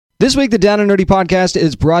This week, the Down and Nerdy podcast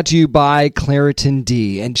is brought to you by Claritin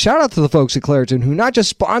D. And shout out to the folks at Claritin who not just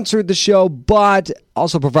sponsored the show, but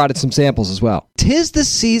also provided some samples as well. 'Tis the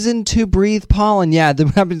season to breathe pollen. Yeah,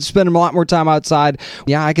 I've been spending a lot more time outside.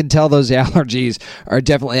 Yeah, I can tell those allergies are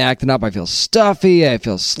definitely acting up. I feel stuffy. I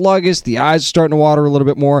feel sluggish. The eyes are starting to water a little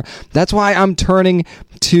bit more. That's why I'm turning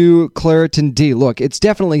to Claritin D. Look, it's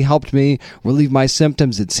definitely helped me relieve my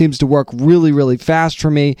symptoms. It seems to work really, really fast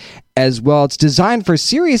for me as well. It's designed for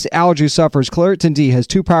serious allergy sufferers. Claritin D has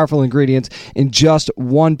two powerful ingredients in just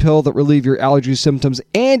one pill that relieve your allergy symptoms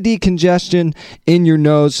and decongestion in your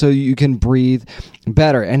nose so you can breathe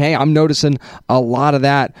better. And hey, I'm noticing a lot of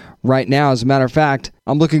that right now. As a matter of fact,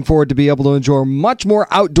 I'm looking forward to be able to enjoy much more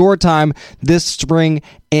outdoor time this spring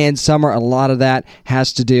and summer. A lot of that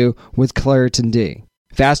has to do with Claritin D.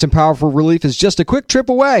 Fast and powerful relief is just a quick trip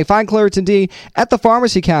away. Find Claritin D at the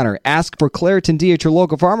pharmacy counter. Ask for Claritin D at your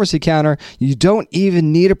local pharmacy counter. You don't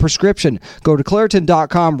even need a prescription. Go to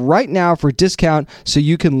Claritin.com right now for a discount so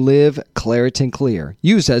you can live Claritin Clear.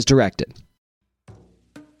 Use as directed.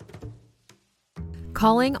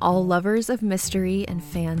 Calling all lovers of mystery and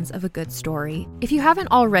fans of a good story. If you haven't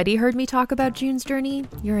already heard me talk about June's Journey,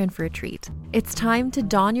 you're in for a treat. It's time to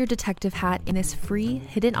don your detective hat in this free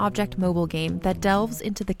hidden object mobile game that delves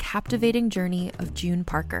into the captivating journey of June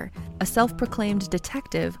Parker, a self-proclaimed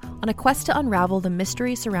detective on a quest to unravel the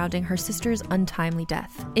mystery surrounding her sister's untimely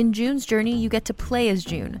death. In June's Journey, you get to play as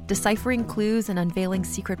June, deciphering clues and unveiling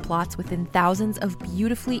secret plots within thousands of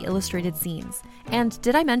beautifully illustrated scenes. And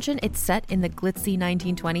did I mention it's set in the glitzy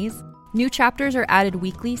 1920s? New chapters are added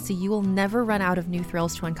weekly, so you will never run out of new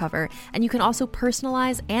thrills to uncover, and you can also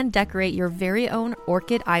personalize and decorate your very own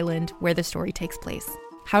Orchid Island where the story takes place.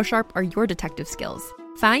 How sharp are your detective skills?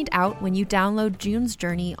 Find out when you download June's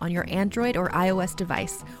Journey on your Android or iOS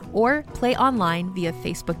device, or play online via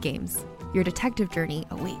Facebook Games. Your detective journey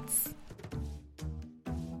awaits.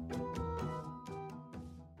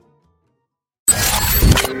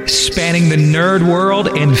 Spanning the nerd world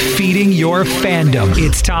and feeding your fandom.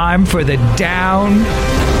 It's time for the Down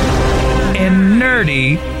and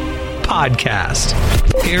Nerdy podcast.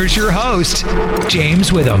 Here's your host,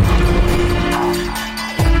 James Witham.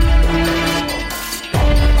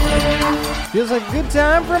 Feels like a good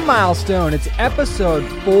time for a milestone. It's episode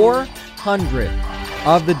 400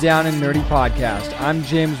 of the Down and Nerdy podcast. I'm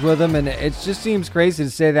James Witham, and it just seems crazy to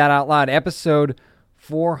say that out loud. Episode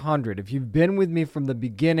 400. If you've been with me from the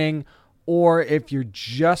beginning, or if you're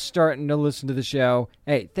just starting to listen to the show,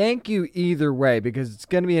 hey, thank you either way, because it's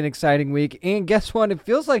going to be an exciting week. And guess what? It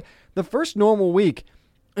feels like the first normal week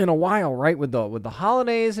in a while, right? With the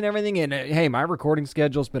holidays and everything. And hey, my recording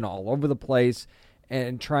schedule's been all over the place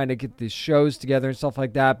and trying to get these shows together and stuff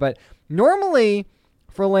like that. But normally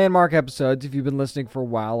for landmark episodes, if you've been listening for a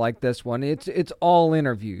while like this one, it's all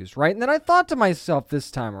interviews, right? And then I thought to myself this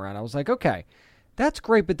time around, I was like, okay, that's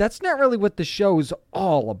great, but that's not really what the show is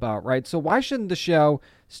all about, right? So why shouldn't the show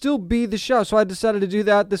still be the show? So I decided to do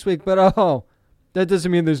that this week, but that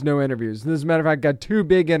doesn't mean there's no interviews. As a matter of fact, I got two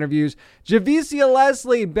big interviews. Javicia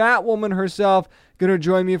Leslie, Batwoman herself, going to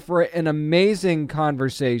join me for an amazing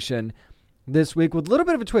conversation this week with a little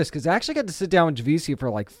bit of a twist, because I actually got to sit down with Javicia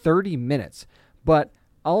for like 30 minutes, but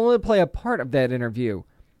I'll only play a part of that interview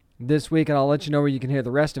this week, and I'll let you know where you can hear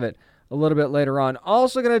the rest of it a little bit later on.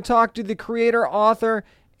 Also going to talk to the creator, author,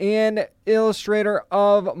 and illustrator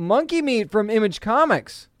of Monkey Meat from Image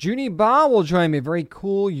Comics. Junie Ba will join me. Very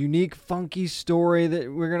cool, unique, funky story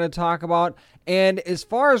that we're going to talk about. And as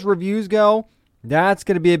far as reviews go, that's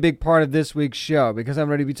going to be a big part of this week's show, because I'm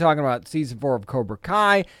going to be talking about Season 4 of Cobra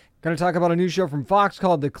Kai. Going to talk about a new show from Fox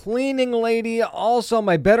called The Cleaning Lady. Also,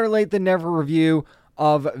 my Better Late Than Never review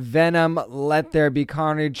of Venom, Let There Be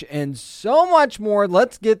Carnage, and so much more.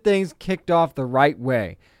 Let's get things kicked off the right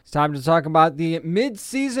way. It's time to talk about the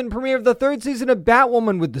mid-season premiere of the third season of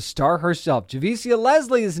Batwoman with the star herself. Javicia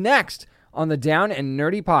Leslie is next on the Down and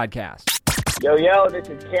Nerdy podcast. Yo, this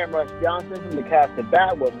is Cam Rush Johnson from the cast of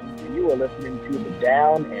Batwoman, and you are listening to the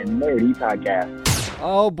Down and Nerdy podcast.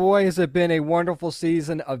 Oh boy, has it been a wonderful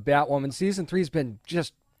season of Batwoman. Season 3 has been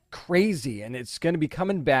just crazy, and it's going to be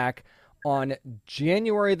coming back on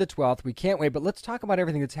January the 12th. We can't wait, but let's talk about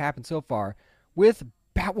everything that's happened so far with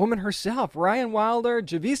Batwoman herself, Ryan Wilder.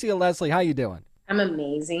 Javicia Leslie, how you doing? I'm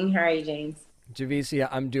amazing. How are you, James? Javicia,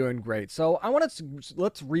 I'm doing great. So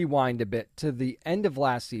let's rewind a bit to the end of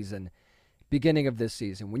last season, beginning of this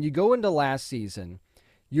season. When you go into last season,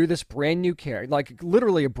 you're this brand new character, like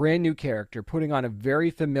literally a brand new character, putting on a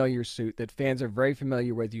very familiar suit that fans are very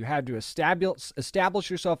familiar with. You had to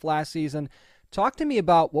establish yourself last season. Talk to me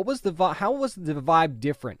about how was the vibe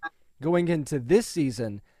different going into this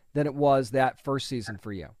season than it was that first season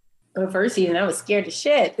for you? The first season, I was scared to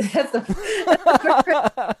shit. That's the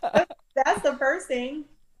first thing.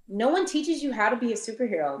 No one teaches you how to be a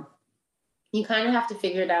superhero. You kind of have to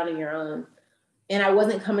figure it out on your own. And I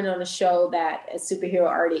wasn't coming on a show that a superhero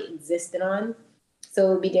already existed on. So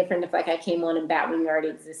it would be different if like I came on and Batwoman already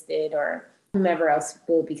existed or whomever else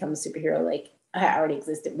will become a superhero. Like I already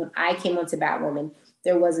existed. When I came onto Batwoman,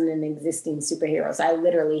 there wasn't an existing superhero. So I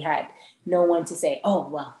literally had no one to say, oh,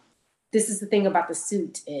 well, this is the thing about the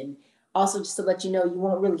suit. And also just to let you know, you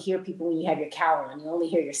won't really hear people when you have your cowl on. You only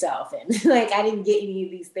hear yourself. And like, I didn't get any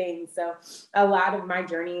of these things. So a lot of my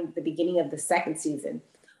journey at the beginning of the second season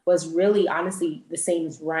was really honestly the same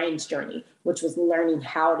as Ryan's journey, which was learning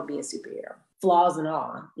how to be a superhero, flaws and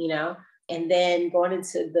all, you know? And then going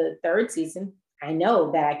into the third season, I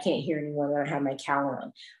know that I can't hear anyone when I have my cowl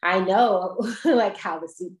on. I know like how the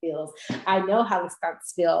suit feels. I know how the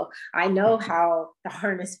stunts feel. I know how the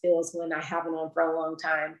harness feels when I have it on for a long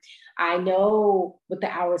time. I know what the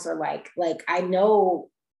hours are like. Like I know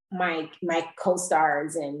my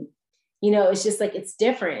co-stars and, you know, it's just like, it's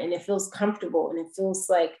different and it feels comfortable and it feels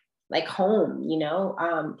like home, you know?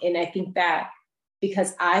 And I think that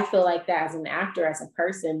because I feel like that as an actor, as a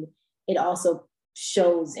person, it also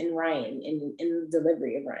shows in Ryan, in the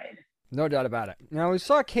delivery of Ryan. No doubt about it. Now, we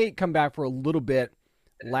saw Kate come back for a little bit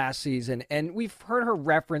last season, and we've heard her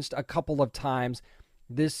referenced a couple of times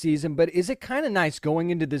this season, but is it kind of nice going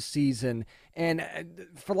into this season, and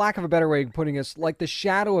for lack of a better way of putting this, like the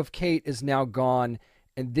shadow of Kate is now gone,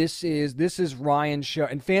 and this is Ryan's show,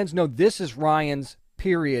 and fans know this is Ryan's,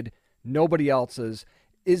 period, nobody else's.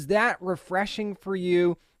 Is that refreshing for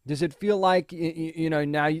you? Does it feel like, you know,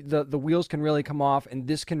 now the wheels can really come off and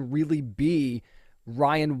this can really be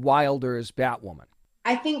Ryan Wilder's Batwoman?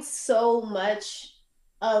 I think so much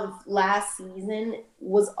of last season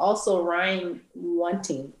was also Ryan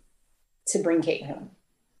wanting to bring Kate home.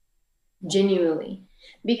 Genuinely.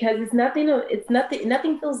 Because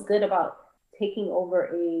nothing feels good about taking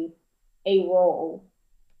over a role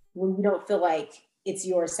when you don't feel like it's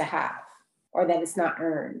yours to have or that it's not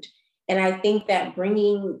earned. And I think that going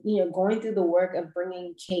through the work of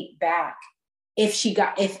bringing Kate back, if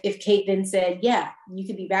Kate then said, yeah, you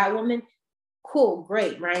could be Batwoman, cool,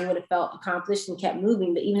 great. Ryan would have felt accomplished and kept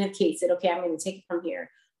moving. But even if Kate said, okay, I'm going to take it from here,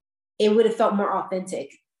 it would have felt more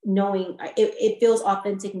authentic knowing it feels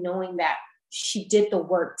authentic knowing that she did the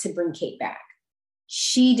work to bring Kate back.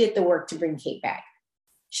 She did the work to bring Kate back.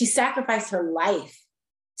 She sacrificed her life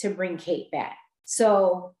to bring Kate back.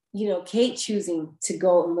 So, you know, Kate choosing to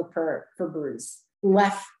go and look for Bruce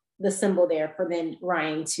left the symbol there for then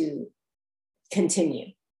Ryan to continue.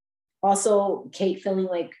 Also, Kate feeling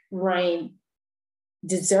like Ryan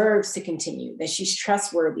deserves to continue, that she's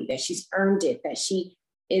trustworthy, that she's earned it, that she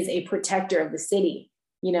is a protector of the city,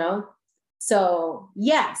 you know? So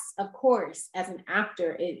yes, of course, as an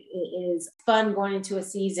actor, it is fun going into a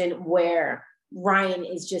season where Ryan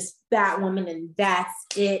is just Batwoman and that's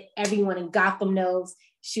it. Everyone in Gotham knows.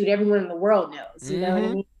 Shoot, everyone in the world knows, you know what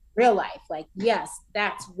I mean? Real life, like, yes,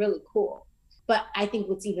 that's really cool. But I think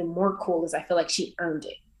what's even more cool is I feel like she earned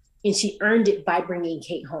it. And she earned it by bringing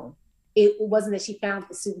Kate home. It wasn't that she found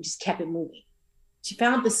the suit and just kept it moving. She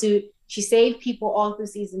found the suit, she saved people all through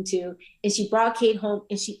season 2, and she brought Kate home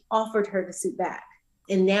and she offered her the suit back.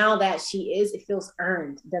 And now that it feels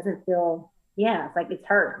earned. It doesn't feel, it's like it's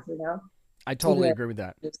hers, you know? I totally agree with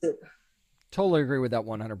that. Totally agree with that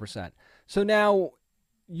 100%. So now,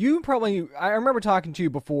 I remember talking to you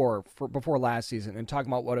before last season and talking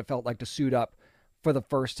about what it felt like to suit up for the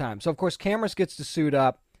first time. So, of course, Cameras gets to suit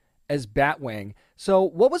up as Batwing. So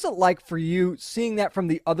what was it like for you seeing that from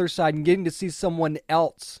the other side and getting to see someone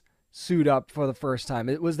else suit up for the first time?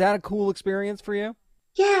 Was that a cool experience for you?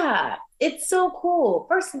 Yeah, it's so cool.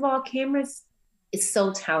 First of all, Cameras is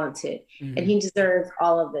so talented and he deserves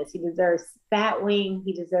all of this. He deserves Batwing.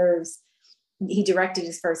 He directed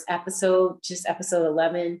his first episode, just episode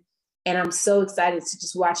 11. And I'm so excited to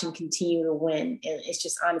just watch him continue to win. And it's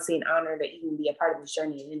just honestly an honor to even be a part of this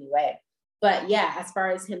journey in any way. But yeah, as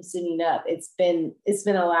far as him suiting up, it's been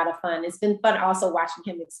a lot of fun. It's been fun also watching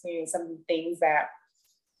him experience some of the things that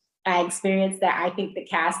I experienced that I think the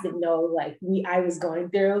cast didn't know, I was going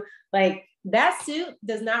through. Like, that suit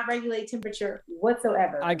does not regulate temperature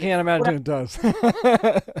whatsoever. I can't imagine it does.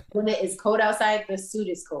 When it is cold outside, the suit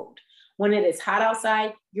is cold. When it is hot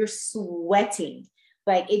outside, you're sweating.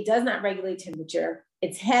 Like, it does not regulate temperature.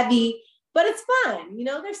 It's heavy, but it's fun. You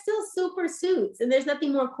know, they're still super suits and there's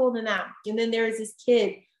nothing more cool than that. And then there is this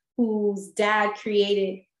kid whose dad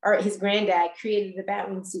his granddad created the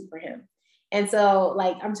Batwing suit for him. And so,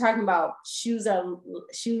 like, I'm talking about shoes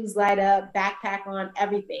light up, backpack on,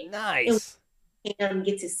 everything. Nice. Cam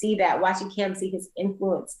get to see that, watching Cam see his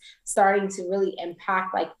influence starting to really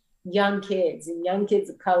impact like young kids and young kids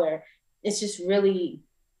of color. It's just really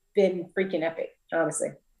been freaking epic, honestly.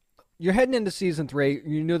 You're heading into season 3.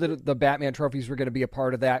 You knew that the Batman trophies were going to be a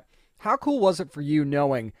part of that. How cool was it for you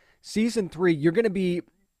knowing season 3, you're going to be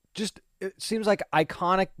just, it seems like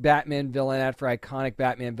iconic Batman villain after iconic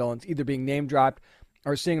Batman villains either being name dropped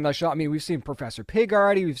or seeing in the show. I mean, we've seen Professor Pig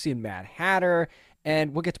already. We've seen Mad Hatter.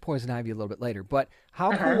 And we'll get to Poison Ivy a little bit later. But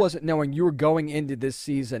how cool was it knowing you were going into this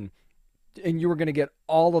season and you were going to get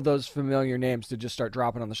all of those familiar names to just start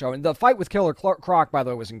dropping on the show? And the fight with Killer Croc, by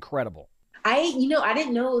the way, was incredible. I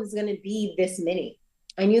didn't know it was going to be this many.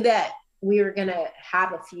 I knew that we were going to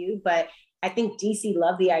have a few, but I think DC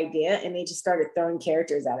loved the idea and they just started throwing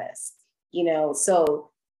characters at us, so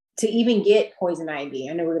to even get Poison Ivy,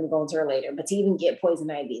 I know we're going to go into her later, but to even get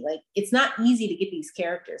Poison Ivy, like, it's not easy to get these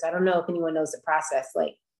characters. I don't know if anyone knows the process.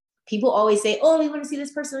 Like, people always say, oh, we want to see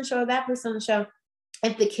this person on the show, that person on the show.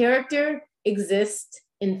 If the character exists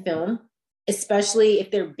in film, especially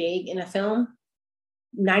if they're big in a film,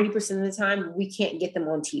 90% of the time, we can't get them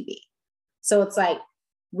on TV. So it's like,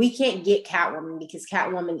 we can't get Catwoman because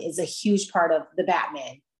Catwoman is a huge part of the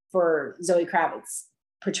Batman for Zoe Kravitz's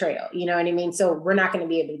portrayal. You know what I mean? So we're not going to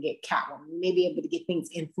be able to get Catwoman. We may be able to get things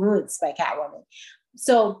influenced by Catwoman.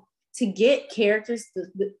 So to get characters,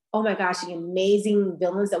 oh my gosh, the amazing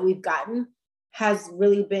villains that we've gotten has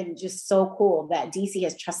really been just so cool that DC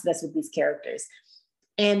has trusted us with these characters.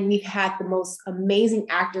 And we've had the most amazing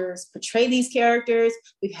actors portray these characters.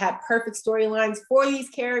 We've had perfect storylines for these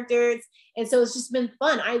characters. And so it's just been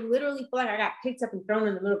fun. I literally feel like I got picked up and thrown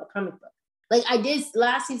in the middle of a comic book. Like I did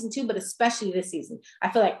last season too, but especially this season.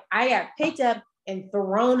 I feel like I got picked up and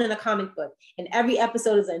thrown in a comic book. And every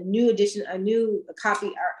episode is a new edition, a new copy,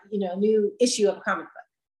 or a new issue of a comic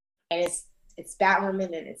book. And it's Batwoman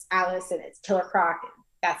and it's Alice and it's Killer Croc. And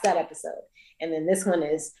that's that episode. And then this one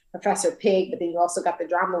is Professor Pig, but then you also got the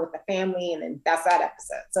drama with the family, and then that's that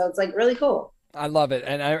episode. So it's like really cool. I love it,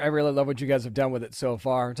 and I really love what you guys have done with it so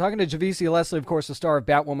far. I'm talking to Javicia Leslie, of course, the star of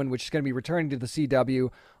Batwoman, which is going to be returning to the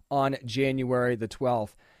CW on January the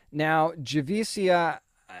 12th. Now, Javicia,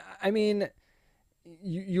 I mean,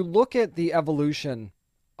 you look at the evolution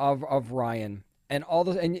of Ryan and all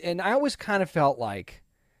those, and I always kind of felt like,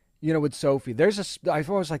 with Sophie, I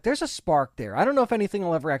was like, there's a spark there. I don't know if anything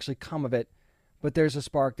will ever actually come of it, but there's a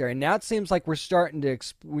spark there. And now it seems like you started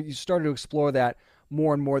to explore that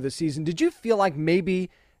more and more this season. Did you feel like maybe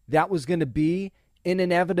that was going to be an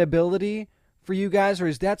inevitability for you guys, or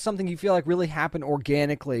is that something you feel like really happened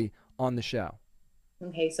organically on the show?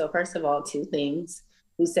 Okay, so first of all, two things.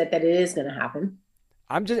 Who said that it is going to happen?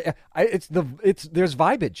 There's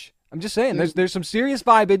vibage. I'm just saying, there's some serious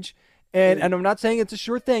vibage. And I'm not saying it's a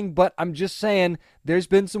sure thing, but I'm just saying there's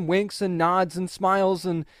been some winks and nods and smiles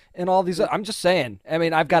and all these. I'm just saying. I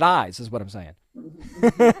mean, I've got eyes, is what I'm saying.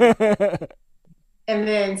 And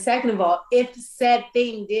then second of all, if said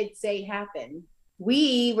thing did say happen,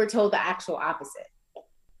 we were told the actual opposite.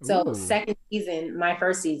 So second season, my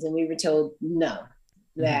first season, we were told no,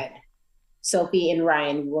 that Sophie and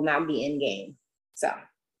Ryan will not be in game. So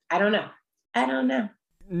I don't know.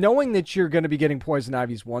 Knowing that you're going to be getting Poison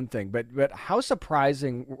Ivy is one thing, but how surprised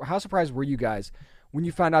were you guys when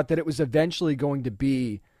you found out that it was eventually going to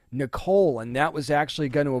be Nicole and that was actually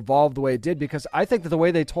going to evolve the way it did? Because I think that the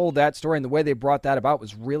way they told that story and the way they brought that about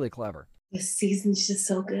was really clever. This season's just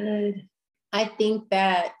so good. I think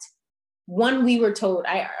that we were told,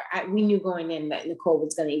 we knew going in that Nicole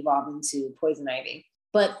was going to evolve into Poison Ivy,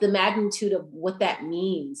 but the magnitude of what that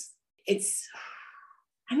means,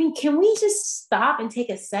 can we just stop and take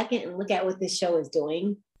a second and look at what this show is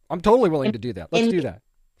doing? I'm totally willing to do that. Let's do that.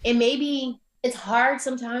 And maybe it's hard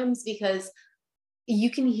sometimes because you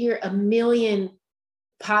can hear a million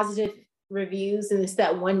positive reviews and it's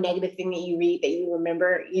that one negative thing that you read that you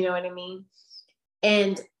remember, you know what I mean?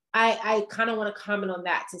 And I kind of want to comment on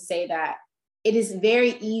that to say that it is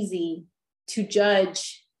very easy to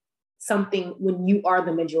judge something when you are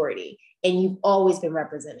the majority and you've always been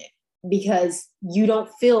represented, because you don't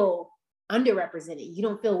feel underrepresented. You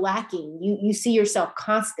don't feel lacking. You see yourself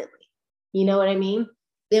constantly. You know what I mean?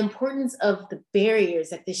 The importance of the barriers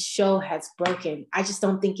that this show has broken. I just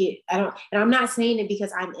don't think and I'm not saying it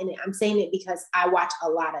because I'm in it. I'm saying it because I watch a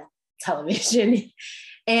lot of television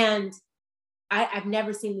and I've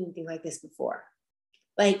never seen anything like this before.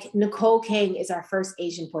 Like Nicole Kang is our first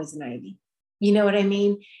Asian Poison Ivy. You know what I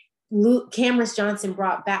mean? Cameron Johnson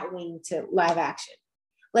brought Batwing to live action.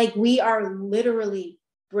 Like we are literally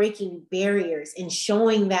breaking barriers and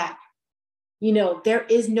showing that, there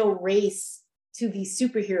is no race to these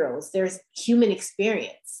superheroes. There's human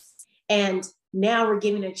experience. And now we're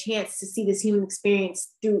given a chance to see this human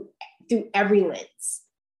experience through every lens,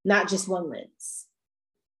 not just one lens.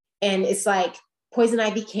 And it's like Poison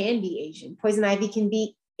Ivy can be Asian. Poison Ivy can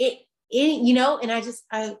be it, you know, and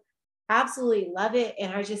I absolutely love it.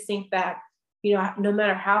 And I just think that, you know, no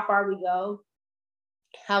matter how far we go,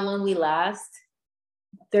 how long we last,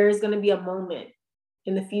 there's going to be a moment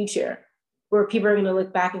in the future where people are going to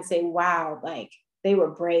look back and say, wow, like they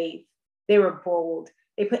were brave. They were bold.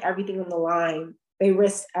 They put everything on the line. They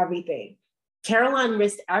risked everything. Caroline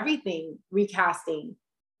risked everything recasting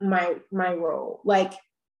my role. Like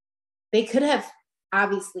they could have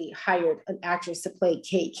obviously hired an actress to play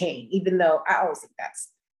Kate Kane, even though I always think that's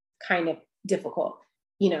kind of difficult,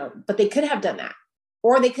 you know, but they could have done that.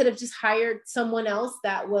 Or they could have just hired someone else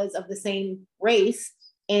that was of the same race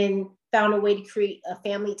and found a way to create a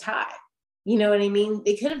family tie. You know what I mean?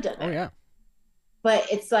 They could have done that. Oh, yeah. But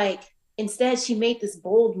it's like, instead she made this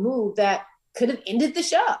bold move that could have ended the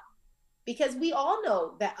show. Because we all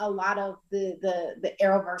know that a lot of the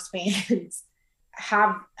Arrowverse fans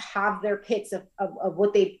have their picks of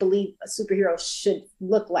what they believe a superhero should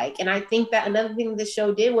look like. And I think that another thing the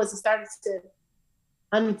show did was it started to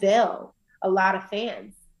unveil a lot of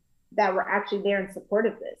fans that were actually there in support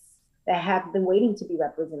of this, that have been waiting to be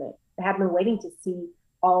represented, that have been waiting to see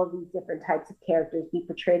all of these different types of characters be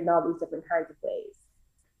portrayed in all these different kinds of ways.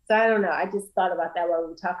 So I don't know. I just thought about that while we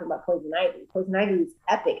were talking about Poison Ivy. Poison Ivy is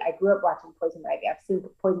epic. I grew up watching Poison Ivy. I've seen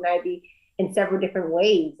Poison Ivy in several different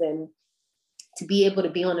ways. And to be able to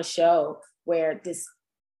be on a show where this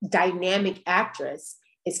dynamic actress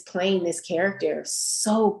is playing this character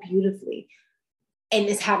so beautifully and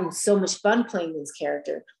is having so much fun playing this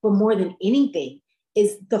character, but more than anything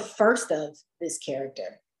is the first of this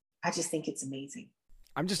character. I just think it's amazing.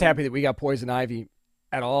 I'm just happy that we got Poison Ivy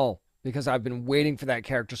at all, because I've been waiting for that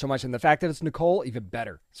character so much. And the fact that it's Nicole, even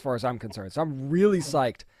better as far as I'm concerned. So I'm really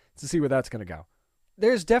psyched to see where that's going to go.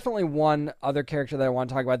 There's definitely one other character that I want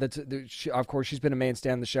to talk about. Of course, she's been a mainstay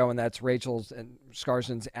on the show, and that's Rachel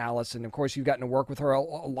Skarsten's Alice. And of course, you've gotten to work with her a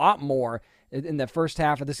lot more in the first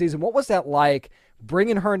half of the season. What was that like,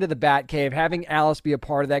 bringing her into the Batcave, having Alice be a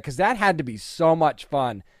part of that? Because that had to be so much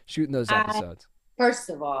fun shooting those episodes. First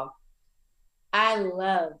of all, I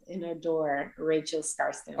love and adore Rachel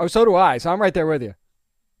Skarsten. Oh, so do I. So I'm right there with you.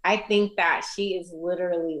 I think that she is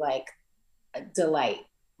literally like a delight.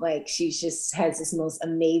 Like she just has this most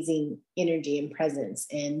amazing energy and presence.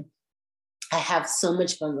 And I have so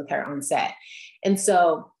much fun with her on set. And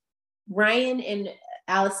so Ryan and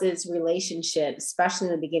Alice's relationship, especially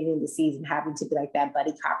in the beginning of the season, having to be like that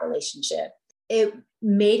buddy cop relationship, it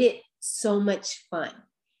made it so much fun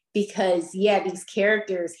because, yeah, these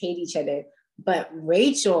characters hate each other, but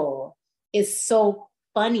Rachel is so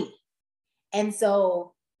funny. And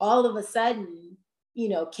so all of a sudden, you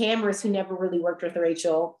know, cameras who never really worked with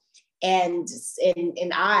Rachel and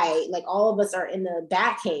I, like all of us are in the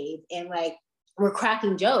Batcave and like we're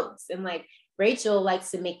cracking jokes and like Rachel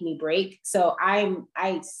likes to make me break. So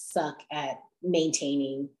I suck at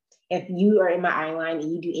maintaining. If you are in my eye line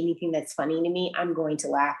and you do anything that's funny to me, I'm going to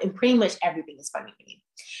laugh. And pretty much everything is funny to me.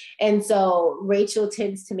 And so Rachel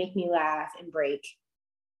tends to make me laugh and break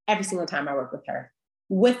every single time I work with her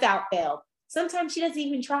without fail. Sometimes she doesn't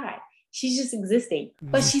even try. She's just existing,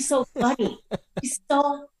 but she's so funny. She's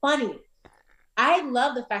so funny. I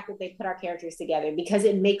love the fact that they put our characters together because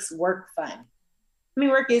it makes work fun. I mean,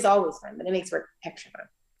 work is always fun, but it makes work extra fun.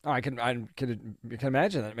 Oh, I can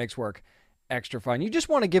imagine that it makes work extra fun. You just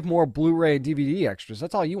want to give more Blu-ray and DVD extras.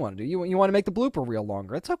 That's all you want to do. You want to make the blooper reel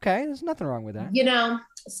longer. It's okay. There's nothing wrong with that. You know,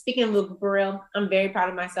 speaking of blooper reel, I'm very proud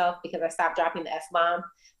of myself because I stopped dropping the F-bomb.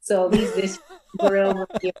 So this blooper reel will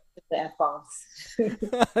give the F-bombs.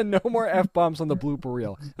 No more F-bombs on the blooper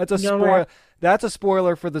reel. That's a spoiler. That's a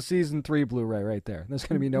spoiler for the season 3 Blu-ray right there. There's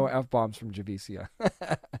going to be no F-bombs from Javicia.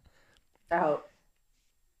 Oh.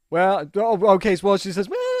 Well, okay. Well, she says,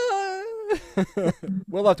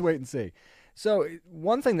 we'll have to wait and see. So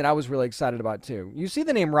one thing that I was really excited about too, you see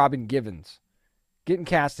the name Robin Givens getting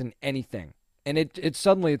cast in anything, and it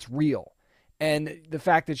suddenly it's real. And the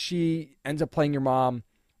fact that she ends up playing your mom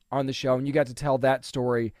on the show, and you got to tell that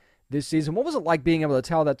story this season. What was it like being able to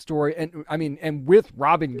tell that story? And with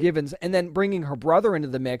Robin Givens, and then bringing her brother into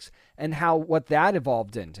the mix, and what that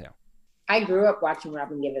evolved into. I grew up watching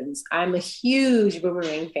Robin Givens. I'm a huge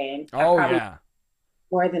Boomerang fan. Oh, yeah.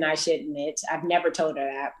 More than I should admit. I've never told her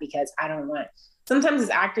that because I don't want. Sometimes as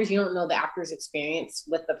actors, you don't know the actor's experience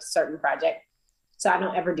with a certain project. So I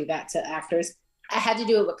don't ever do that to actors. I had to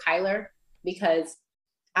do it with Kyler because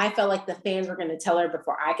I felt like the fans were going to tell her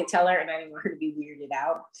before I could tell her, and I didn't want her to be weirded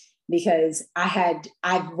out because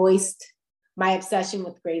I voiced my obsession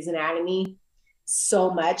with Grey's Anatomy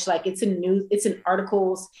so much. Like it's in news, it's in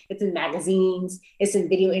articles, it's in magazines, it's in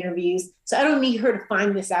video interviews. So I don't need her to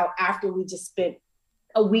find this out after we just spent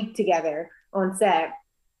a week together on set.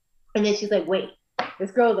 And then she's like, wait,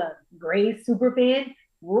 this girl's a Grey's super fan?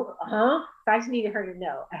 Huh? So I just needed her to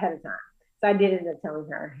know ahead of time. So I did end up telling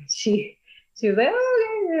her. She was like,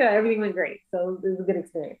 oh, yeah, everything went great. So it was a good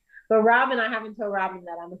experience. But Robin, I haven't told Robin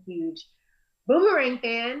that I'm a huge Boomerang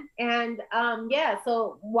fan. And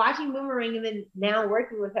so watching Boomerang and then now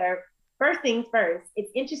working with her, first things first,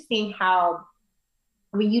 it's interesting how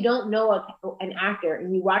when you don't know an actor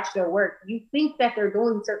and you watch their work, you think that they're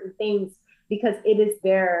doing certain things because it is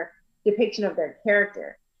their depiction of their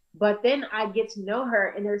character. But then I get to know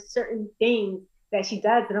her and there's certain things that she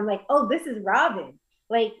does and I'm like, oh, this is Robin.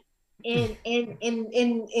 Like in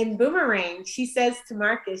Boomerang, she says to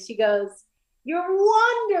Marcus, she goes, you're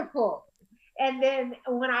wonderful. And then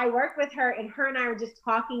when I work with her and I are just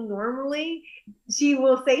talking normally, she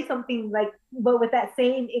will say something like, but with that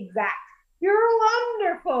same exact, you're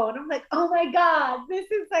wonderful. And I'm like, oh my God, this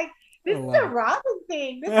is a Robin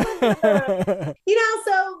thing. This is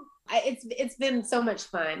so it's been so much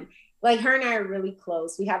fun. Like her and I are really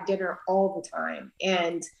close. We have dinner all the time.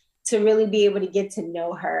 And to really be able to get to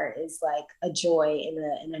know her is like a joy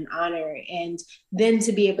and an honor. And then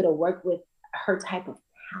to be able to work with her type of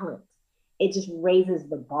talent, it just raises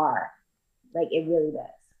the bar. Like it really does.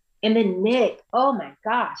 And then Nick, oh my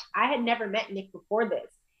gosh, I had never met Nick before this.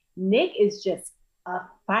 Nick is just a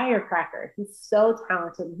firecracker. He's so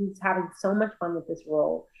talented. He's having so much fun with this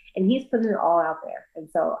role and he's putting it all out there. And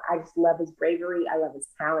so I just love his bravery. I love his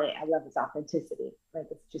talent. I love his authenticity. Like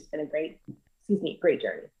it's just been a great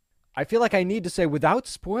journey. I feel like I need to say, without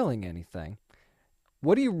spoiling anything,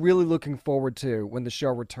 what are you really looking forward to when the show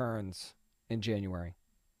returns in January?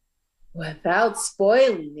 Without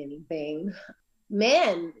spoiling anything,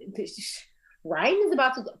 man, Ryan is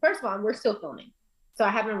about to go. First of all, we're still filming, so I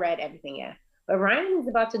haven't read everything yet. But Ryan is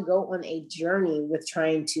about to go on a journey with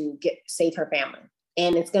trying to save her family,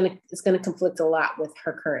 and it's gonna conflict a lot with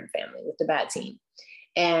her current family, with the Bat team.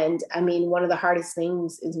 And I mean, one of the hardest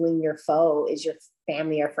things is when your foe is your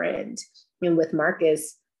family or friend. And with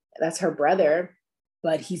Marcus, that's her brother,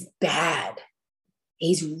 but he's bad.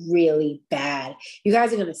 He's really bad. You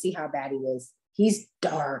guys are going to see how bad he is. He's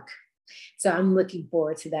dark. So I'm looking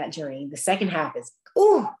forward to that journey. The second half is,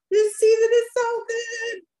 this season is so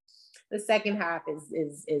good. The second half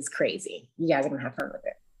is crazy. You guys are going to have fun with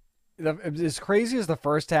it. As crazy as the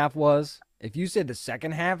first half was, if you said the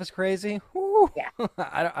second half is crazy, yeah.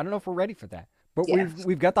 I don't know if we're ready for that. But yeah.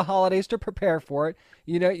 we've got the holidays to prepare for it.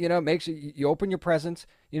 You know, make sure you open your presents.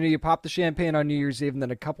 You pop the champagne on New Year's Eve, and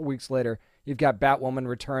then a couple weeks later, you've got Batwoman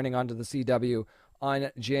returning onto the CW on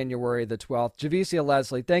January the 12th. Javicia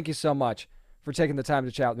Leslie, thank you so much for taking the time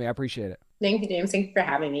to chat with me. I appreciate it. Thank you, James. Thank you for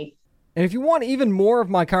having me. And if you want even more of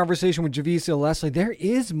my conversation with Javicia Leslie, there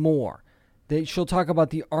is more. She'll talk about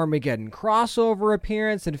the Armageddon crossover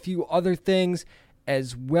appearance and a few other things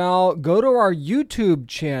as well. Go to our YouTube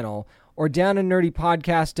channel or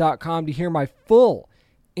downandnerdypodcast.com to hear my full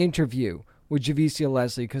interview with Javicia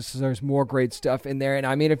Leslie, because there's more great stuff in there. And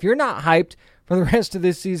I mean, if you're not hyped for the rest of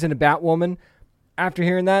this season of Batwoman, after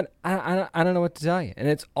hearing that, I don't know what to tell you. And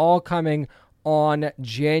it's all coming on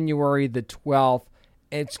January the 12th.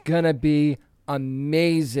 It's going to be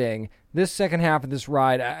amazing. This second half of this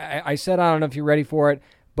ride, I said I don't know if you're ready for it,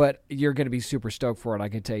 but you're going to be super stoked for it, I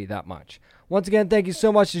can tell you that much. Once again, thank you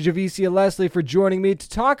so much to Javicia Leslie for joining me to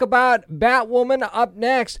talk about Batwoman. Up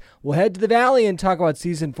next, we'll head to the Valley and talk about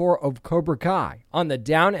Season 4 of Cobra Kai on the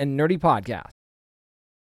Down and Nerdy Podcast.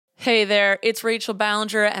 Hey there, it's Rachel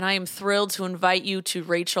Ballinger, and I am thrilled to invite you to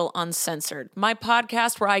Rachel Uncensored, my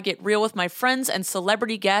podcast where I get real with my friends and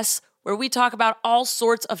celebrity guests, where we talk about all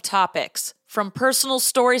sorts of topics. From personal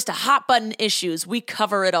stories to hot-button issues, we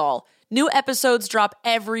cover it all. New episodes drop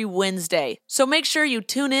every Wednesday, so make sure you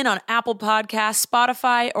tune in on Apple Podcasts,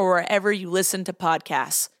 Spotify, or wherever you listen to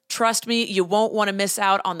podcasts. Trust me, you won't want to miss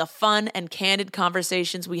out on the fun and candid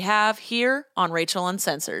conversations we have here on Rachel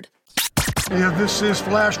Uncensored. Yeah, this is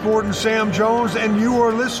Flash Gordon Sam Jones, and you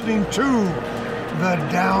are listening to the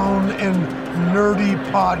Down and Nerdy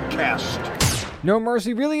Podcast. No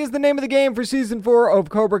Mercy really is the name of the game for Season 4 of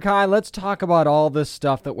Cobra Kai. Let's talk about all this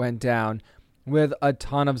stuff that went down with a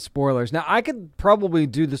ton of spoilers. Now, I could probably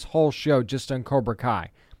do this whole show just on Cobra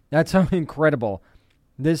Kai. That's how incredible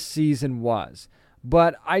this season was.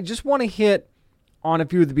 But I just want to hit on a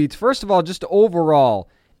few of the beats. First of all, just overall,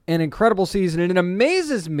 an incredible season. And it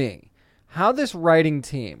amazes me how this writing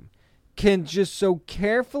team can just so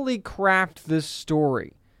carefully craft this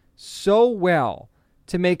story so well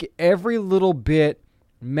to make every little bit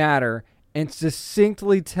matter and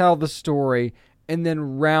succinctly tell the story and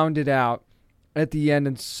then round it out at the end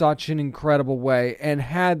in such an incredible way, and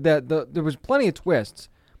had that there was plenty of twists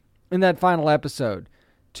in that final episode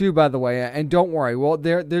too, by the way. And don't worry, well,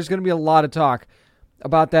 there's going to be a lot of talk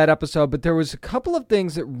about that episode, but there was a couple of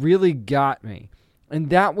things that really got me, and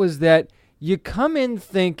that was that you come in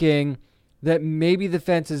thinking that maybe the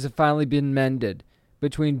fences have finally been mended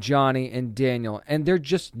between Johnny and Daniel, and they're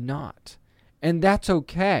just not. And that's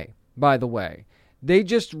okay, by the way. They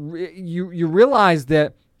just, you realize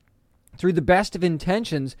that through the best of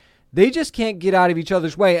intentions, they just can't get out of each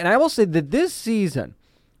other's way. And I will say that this season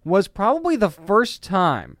was probably the first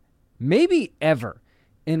time, maybe ever,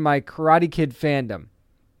 in my Karate Kid fandom,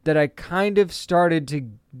 that I kind of started to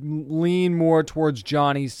lean more towards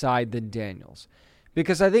Johnny's side than Daniel's.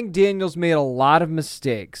 Because I think Daniel's made a lot of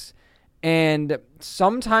mistakes, and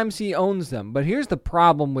sometimes he owns them. But here's the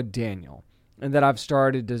problem with Daniel, and that I've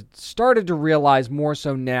started to realize more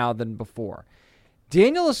so now than before.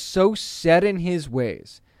 Daniel is so set in his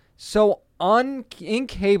ways, so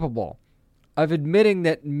incapable of admitting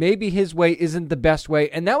that maybe his way isn't the best way.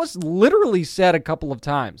 And that was literally said a couple of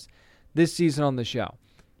times this season on the show,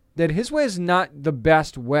 that his way is not the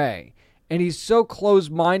best way. And he's so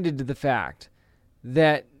close-minded to the fact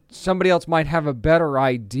that somebody else might have a better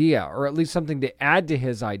idea, or at least something to add to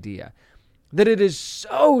his idea, that it is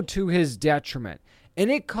so to his detriment.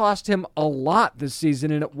 And it cost him a lot this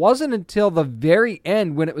season, and it wasn't until the very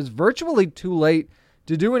end, when it was virtually too late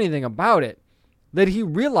to do anything about it, that he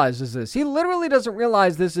realizes this. He literally doesn't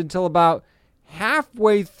realize this until about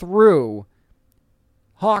halfway through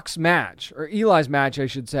Hawk's match, or Eli's match, I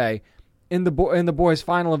should say, in the boys'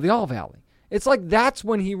 final of the All Valley. It's like that's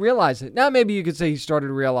when he realized it. Now, maybe you could say he started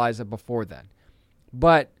to realize it before then.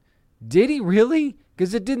 But did he really?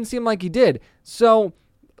 Because it didn't seem like he did. So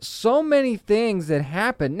many things that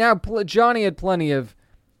happened. Now, Johnny had plenty of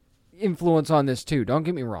influence on this too, don't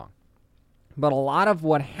get me wrong. But a lot of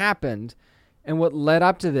what happened and what led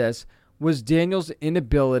up to this was Daniel's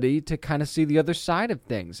inability to kind of see the other side of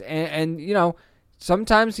things. And you know,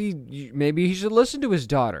 sometimes maybe he should listen to his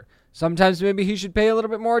daughter. Sometimes maybe he should pay a little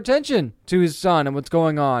bit more attention to his son and what's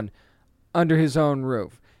going on under his own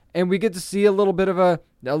roof. And we get to see a little bit of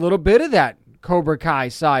that Cobra Kai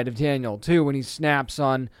side of Daniel too, when he snaps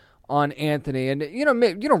on Anthony, and you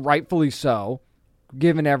know, rightfully so,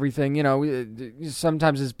 given everything. You know,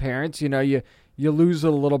 sometimes as parents, you know, you lose it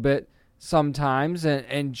a little bit sometimes,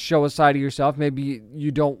 and show a side of yourself maybe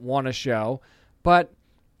you don't want to show. But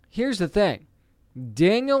here's the thing,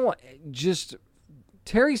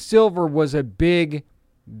 Terry Silver was a big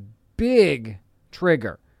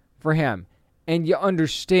trigger for him, and you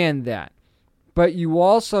understand that. But you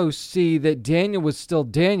also see that Daniel was still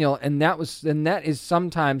Daniel, and that is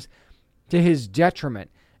sometimes to his detriment.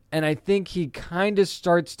 And I think he kind of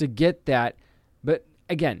starts to get that. But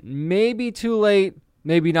again, maybe too late,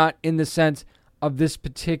 maybe not in the sense of this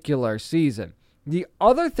particular season. The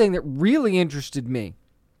other thing that really interested me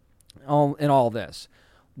in all this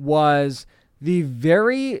was the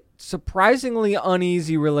very surprisingly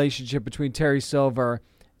uneasy relationship between Terry Silver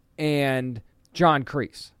and John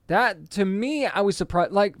Kreese. That, to me, I was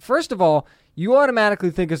surprised. Like, first of all, you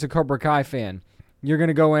automatically think as a Cobra Kai fan, you're going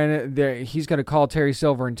to go in there, he's going to call Terry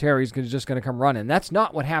Silver, and Terry's just going to come running. That's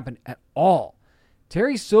not what happened at all.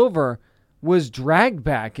 Terry Silver was dragged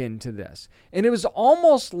back into this. And it was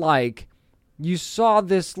almost like you saw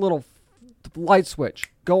this little light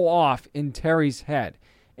switch go off in Terry's head,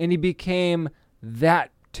 and he became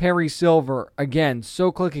that Terry Silver again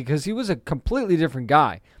so quickly, because he was a completely different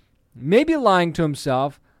guy. Maybe lying to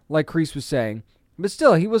himself, like Kreese was saying, but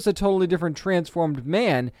still, he was a totally different, transformed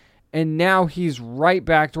man, and now he's right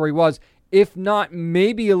back to where he was, if not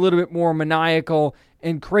maybe a little bit more maniacal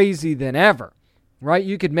and crazy than ever, right?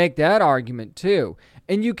 You could make that argument too.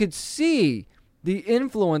 And you could see the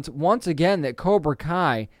influence, once again, that Cobra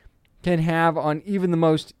Kai can have on even the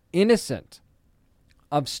most innocent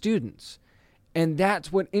of students. And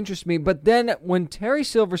that's what interests me. But then when Terry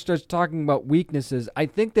Silver starts talking about weaknesses, I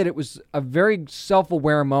think that it was a very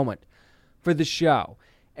self-aware moment for the show.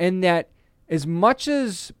 And that as much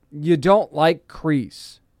as you don't like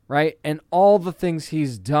Kreese, right, and all the things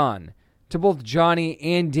he's done to both Johnny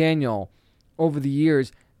and Daniel over the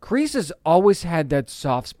years, Kreese has always had that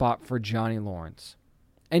soft spot for Johnny Lawrence.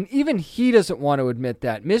 And even he doesn't want to admit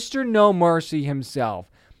that. Mr. No Mercy himself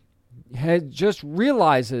just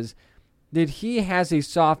realizes that he has a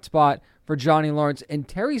soft spot for Johnny Lawrence, and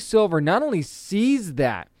Terry Silver not only sees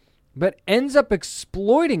that, but ends up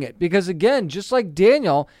exploiting it. Because again, just like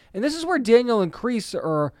Daniel, and this is where Daniel and Kreese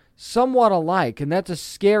are somewhat alike, and that's a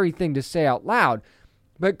scary thing to say out loud,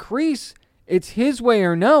 but Kreese It's his way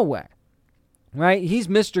or no way, right? He's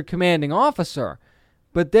Mr. Commanding Officer.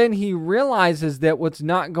 But then he realizes that what's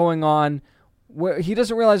not going on, he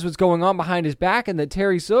doesn't realize what's going on behind his back, and that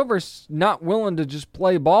Terry Silver's not willing to just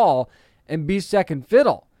play ball and be second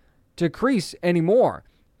fiddle to Kreese anymore.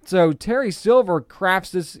 So Terry Silver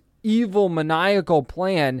crafts this evil, maniacal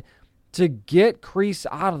plan to get Kreese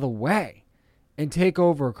out of the way and take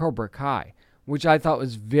over Cobra Kai, which I thought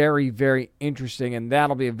was very, very interesting, and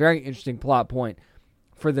that'll be a very interesting plot point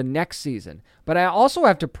for the next season. But I also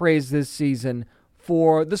have to praise this season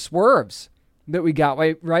for the swerves that we got,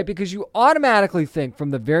 right? Because you automatically think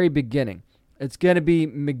from the very beginning it's going to be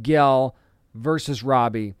Miguel versus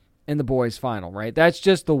Robbie in the boys' final, right? That's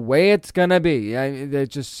just the way it's going to be.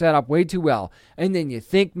 It's just set up way too well. And then you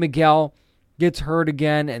think Miguel gets hurt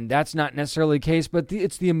again, and that's not necessarily the case, but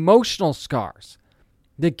it's the emotional scars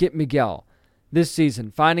that get Miguel this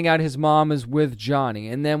season, finding out his mom is with Johnny.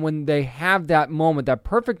 And then when they have that moment, that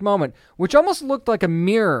perfect moment, which almost looked like a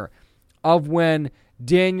mirror of when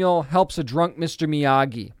Daniel helps a drunk Mr.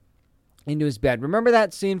 Miyagi into his bed. Remember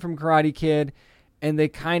that scene from Karate Kid? And they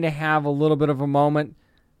kind of have a little bit of a moment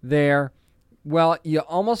there. Well, you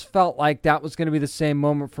almost felt like that was going to be the same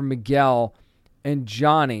moment for Miguel and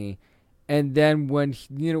Johnny. And then when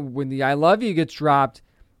the I love you gets dropped,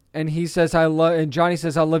 and he says and Johnny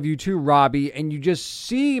says I love you too, Robbie, and you just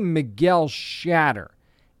see Miguel shatter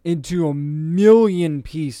into a million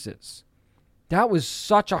pieces. That was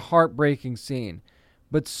such a heartbreaking scene,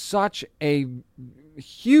 but such a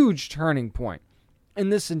huge turning point in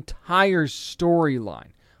this entire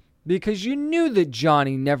storyline, because you knew that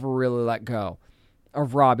Johnny never really let go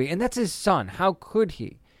of Robbie, and that's his son. How could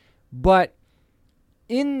he? But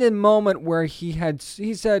in the moment where he's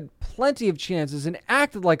had plenty of chances and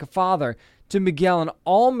acted like a father to Miguel, and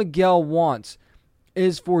all Miguel wants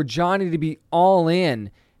is for Johnny to be all in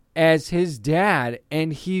as his dad,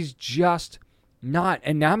 and he's just not.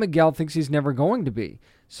 And now Miguel thinks he's never going to be.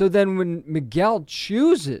 So then when Miguel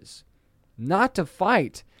chooses not to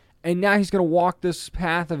fight, and now he's going to walk this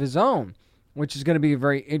path of his own, which is going to be a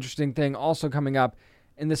very interesting thing also coming up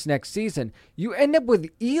in this next season, you end up with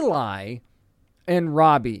Eli and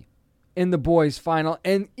Robbie in the boys' final,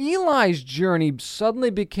 and Eli's journey suddenly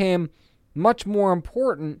became much more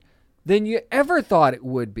important than you ever thought it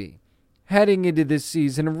would be heading into this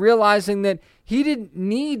season, and realizing that he didn't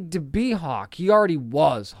need to be Hawk. He already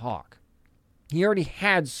was Hawk. He already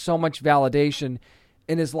had so much validation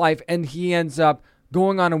in his life, and he ends up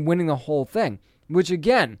going on and winning the whole thing, which,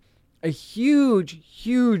 again, a huge,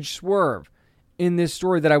 huge swerve in this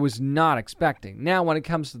story that I was not expecting. Now, when it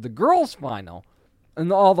comes to the girls' final and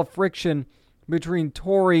all the friction between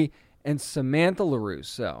Tori and Samantha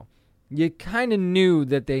LaRusso, you kind of knew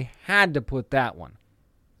that they had to put that one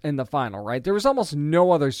in the final, right? There was almost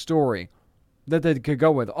no other story that they could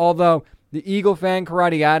go with. Although the Eagle Fan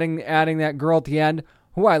Karate adding that girl at the end,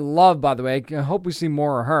 who I love, by the way. I hope we see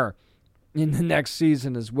more of her in the next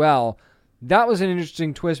season as well. That was an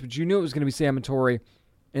interesting twist, but you knew it was going to be Sam and Tori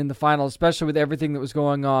in the final, especially with everything that was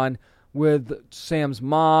going on with Sam's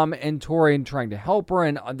mom and Tori and trying to help her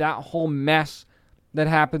and that whole mess that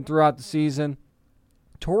happened throughout the season.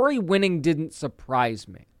 Tori winning didn't surprise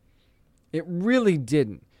me. It really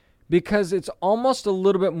didn't, because it's almost a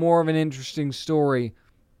little bit more of an interesting story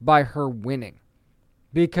by her winning,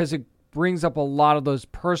 because it brings up a lot of those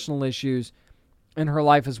personal issues in her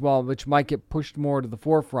life as well, which might get pushed more to the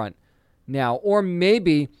forefront now. Or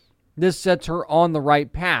maybe this sets her on the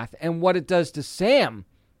right path, and what it does to Sam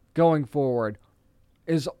going forward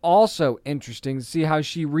is also interesting to see how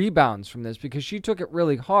she rebounds from this, because she took it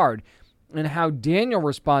really hard, and how Daniel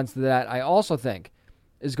responds to that, I also think,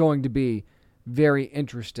 is going to be very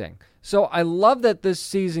interesting. So I love that this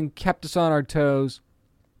season kept us on our toes,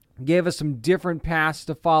 gave us some different paths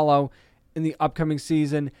to follow in the upcoming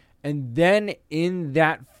season, and then in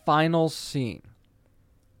that final scene,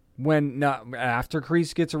 when after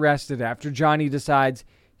Kreese gets arrested, after Johnny decides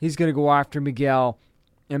he's going to go after Miguel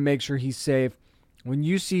and make sure he's safe, when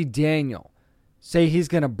you see Daniel say he's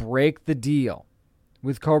going to break the deal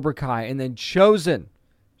with Cobra Kai, and then Chosen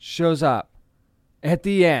shows up at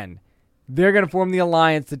the end, they're going to form the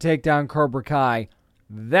alliance to take down Cobra Kai.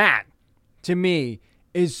 That, to me,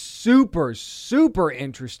 is super, super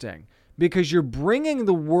interesting, because you're bringing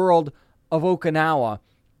the world of Okinawa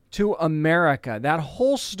to America. That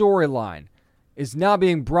whole storyline is now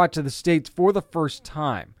being brought to the States for the first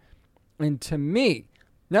time. And to me,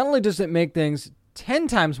 not only does it make things 10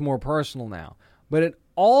 times more personal now, but it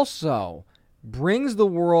also brings the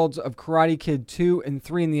worlds of Karate Kid 2 and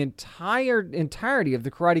 3 and the entirety of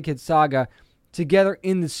the Karate Kid saga together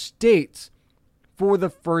in the States for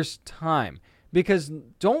the first time. Because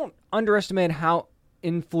don't underestimate how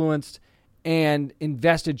influenced and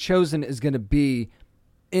invested Chosen is going to be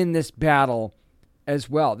in this battle as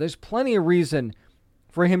well. There's plenty of reason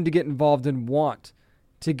for him to get involved and want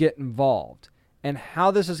to get involved. And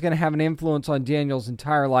how this is going to have an influence on Daniel's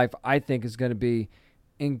entire life, I think, is going to be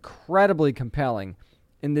incredibly compelling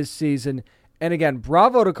in this season. And again,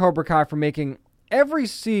 bravo to Cobra Kai for making every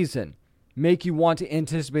season make you want to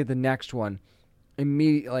anticipate the next one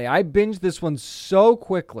immediately. I binged this one so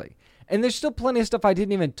quickly. And there's still plenty of stuff I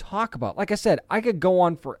didn't even talk about. Like I said, I could go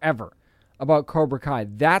on forever about Cobra Kai.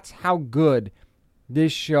 That's how good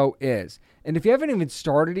this show is. And if you haven't even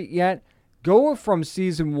started it yet, go from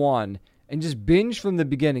season 1 and just binge from the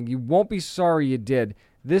beginning. You won't be sorry you did.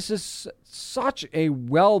 This is such a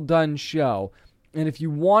well-done show. And if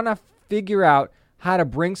you want to figure out how to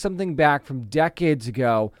bring something back from decades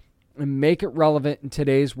ago and make it relevant in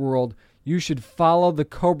today's world, you should follow the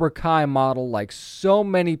Cobra Kai model like so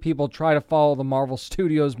many people try to follow the Marvel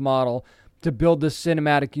Studios model to build this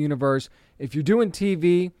cinematic universe. If you're doing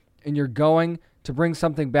TV and you're going to bring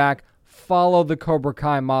something back, follow the Cobra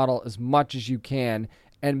Kai model as much as you can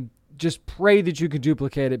and just pray that you can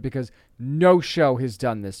duplicate it, because no show has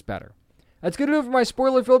done this better. That's going to do it for my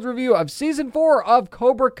spoiler-filled review of Season 4 of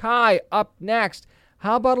Cobra Kai. Up next,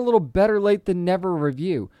 how about a little better late than never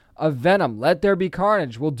review of Venom, Let There Be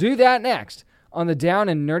Carnage? We'll do that next on the Down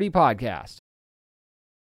and Nerdy Podcast.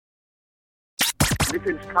 This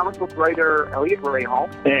is comic book writer Elliot Rahal.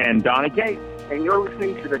 And Donna Kate. And you're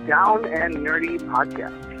listening to the Down and Nerdy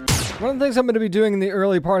Podcast. One of the things I'm going to be doing in the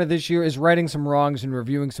early part of this year is writing some wrongs and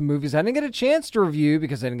reviewing some movies I didn't get a chance to review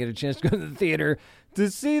because I didn't get a chance to go to the theater to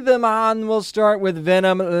see them on. We'll start with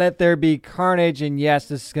Venom, Let There Be Carnage. And yes,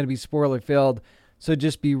 this is going to be spoiler-filled, so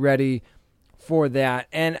just be ready for that.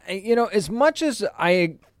 And, you know, as much as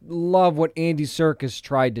I love what Andy Serkis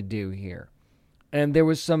tried to do here, and there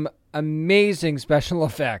was some amazing special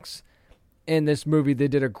effects in this movie. They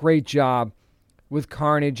did a great job with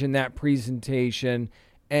Carnage in that presentation,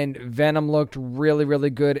 and Venom looked really, really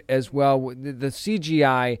good as well. The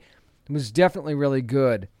CGI was definitely really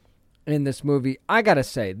good in this movie. I gotta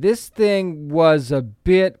say, this thing was a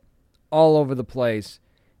bit all over the place,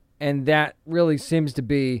 and that really seems to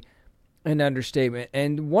be an understatement.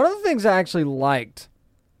 And one of the things I actually liked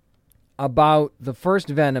about the first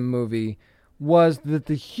Venom movie was that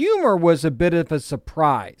the humor was a bit of a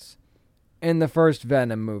surprise in the first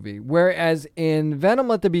Venom movie. Whereas in Venom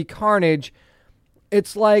Let There Be Carnage,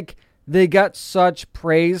 it's like they got such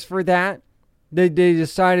praise for that. They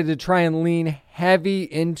decided to try and lean heavy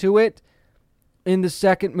into it in the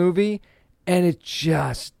second movie, and it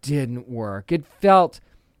just didn't work. It felt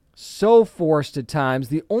so forced at times.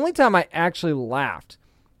 The only time I actually laughed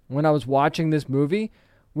when I was watching this movie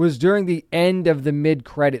was during the end of the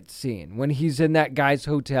mid-credits scene when he's in that guy's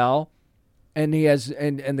hotel and he has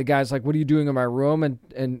and the guy's like, "What are you doing in my room?"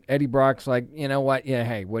 And Eddie Brock's like, "You know what? Yeah,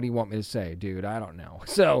 hey, what do you want me to say, dude? I don't know."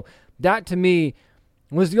 So that to me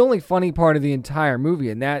was the only funny part of the entire movie,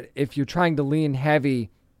 and that if you're trying to lean heavy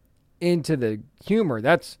into the humor,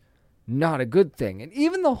 that's not a good thing. And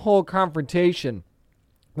even the whole confrontation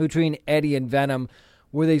between Eddie and Venom,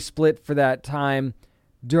 where they split for that time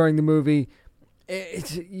during the movie,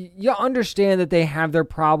 you understand that they have their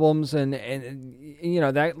problems, and you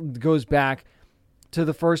know that goes back to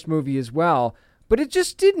the first movie as well. But it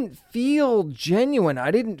just didn't feel genuine.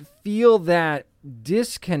 I didn't feel that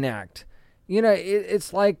disconnect. You know,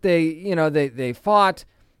 it's like they fought,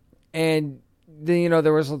 and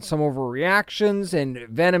there was some overreactions, and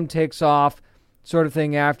Venom takes off, sort of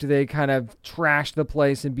thing, after they kind of trashed the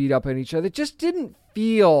place and beat up on each other. It just didn't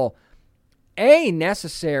feel A,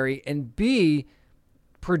 necessary, and B,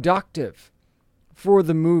 productive for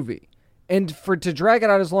the movie. And to drag it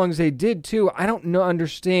out as long as they did too, I don't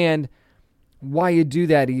understand why you do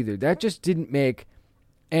that either. That just didn't make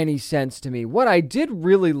any sense to me. What I did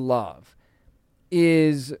really love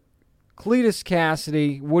is Cletus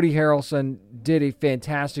Cassidy. Woody Harrelson did a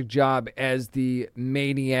fantastic job as the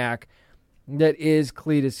maniac that is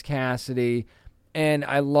Cletus Cassidy. And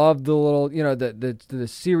I love the little, the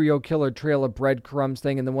serial killer trail of breadcrumbs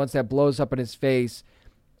thing. And then once that blows up in his face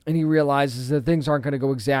and he realizes that things aren't going to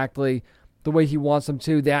go exactly the way he wants them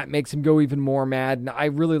to, that makes him go even more mad. And I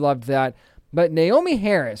really loved that. But Naomi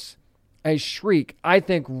Harris as Shriek, I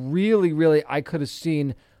think really, really, I could have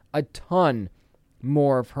seen a ton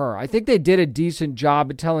more of her. I think they did a decent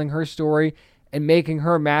job at telling her story and making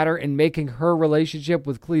her matter and making her relationship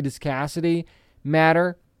with Cletus Cassidy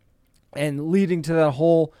matter, and leading to that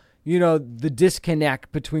whole, the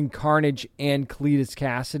disconnect between Carnage and Cletus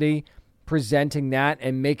Cassidy presenting that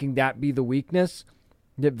and making that be the weakness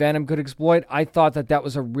that Venom could exploit. I thought that that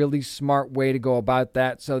was a really smart way to go about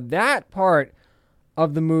that. So that part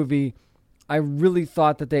of the movie, I really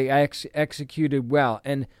thought that they executed well.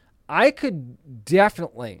 And I could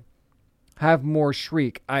definitely have more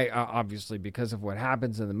Shriek. I obviously, because of what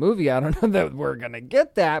happens in the movie, I don't know that we're going to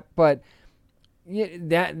get that, but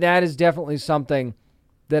that is definitely something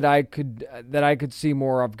that I could see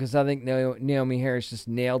more of, because I think Naomi Harris just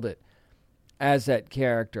nailed it as that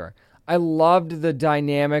character. I loved the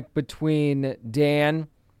dynamic between Dan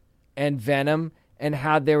and Venom, and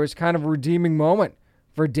how there was kind of a redeeming moment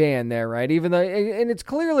for Dan there, right? Even though, and it's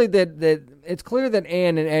clearly it's clear that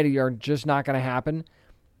Ann and Eddie are just not going to happen.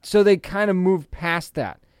 So they kind of moved past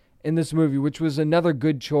that in this movie, which was another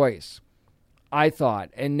good choice, I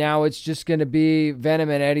thought. And now it's just going to be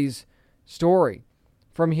Venom and Eddie's story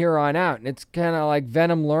from here on out. And it's kind of like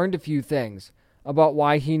Venom learned a few things about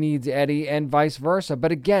why he needs Eddie and vice versa.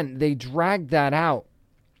 But again, they dragged that out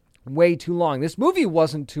way too long. This movie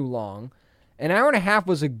wasn't too long. An hour and a half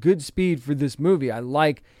was a good speed for this movie. I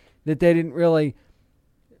like that they didn't really...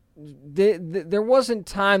 There wasn't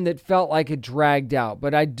time that felt like it dragged out,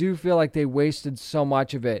 but I do feel like they wasted so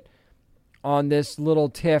much of it on this little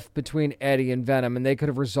tiff between Eddie and Venom, and they could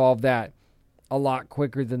have resolved that a lot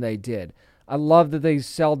quicker than they did. I love that they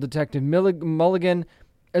sell Detective Mulligan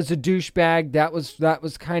as a douchebag. That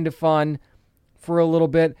was kind of fun for a little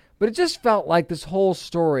bit, but it just felt like this whole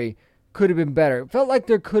story could have been better. It felt like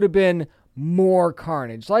there could have been more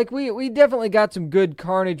carnage. Like we definitely got some good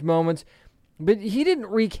carnage moments, but he didn't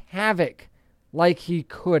wreak havoc like he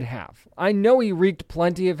could have. I know he wreaked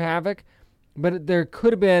plenty of havoc, but there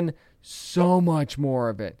could have been so much more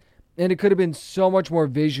of it. And it could have been so much more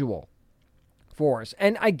visual for us.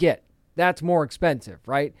 And I get that's more expensive,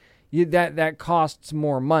 right? That costs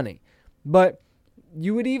more money. But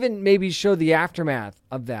you would even maybe show the aftermath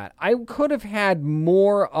of that. I could have had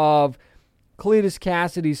more of Cletus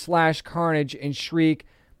Cassidy / Carnage and Shriek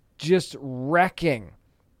just wrecking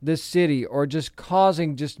the city, or just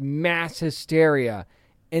causing just mass hysteria,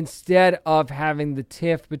 instead of having the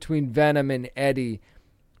tiff between Venom and Eddie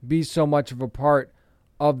be so much of a part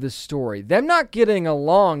of the story. Them not getting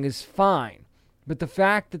along is fine, but the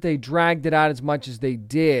fact that they dragged it out as much as they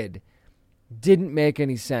didn't make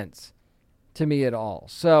any sense to me at all.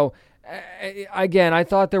 So again, I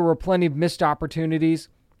thought there were plenty of missed opportunities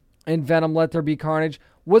in Venom Let There Be Carnage.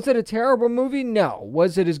 Was it a terrible movie? No.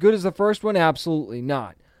 Was it as good as the first one? Absolutely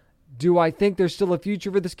not. Do I think there's still a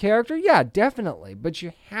future for this character? Yeah, definitely. But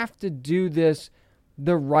you have to do this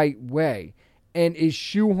the right way. And is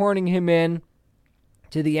shoehorning him in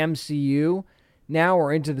to the MCU now,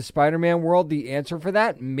 or into the Spider-Man world, the answer for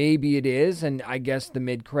that? Maybe it is. And I guess the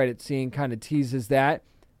mid-credit scene kind of teases that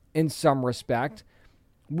in some respect.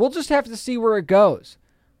 We'll just have to see where it goes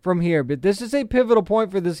from here. But this is a pivotal point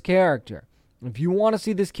for this character. If you want to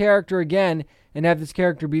see this character again and have this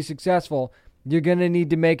character be successful, you're going to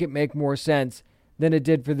need to make it make more sense than it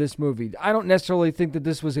did for this movie. I don't necessarily think that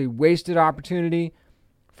this was a wasted opportunity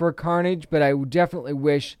for Carnage, but I definitely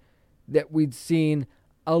wish that we'd seen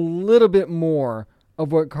a little bit more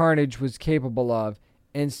of what Carnage was capable of,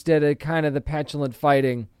 instead of kind of the petulant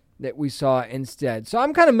fighting that we saw instead. So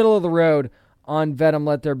I'm kind of middle of the road on Venom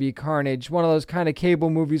Let There Be Carnage. One of those kind of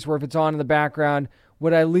cable movies where if it's on in the background,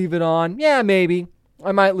 would I leave it on? Yeah, maybe.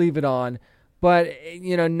 I might leave it on. But,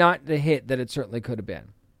 not the hit that it certainly could have been.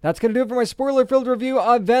 That's going to do it for my spoiler-filled review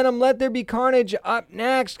of Venom Let There Be Carnage. Up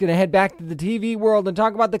next, going to head back to the TV world and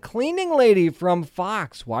talk about the cleaning lady from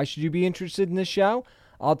Fox. Why should you be interested in this show?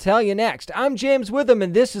 I'll tell you next. I'm James Witham,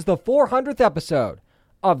 and this is the 400th episode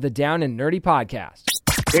of the Down and Nerdy Podcast.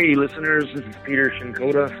 Hey, listeners, this is Peter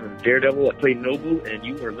Shinkoda from Daredevil. I play Noble, and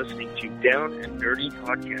you are listening to Down and Nerdy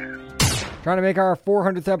Podcast. Trying to make our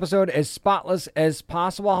 400th episode as spotless as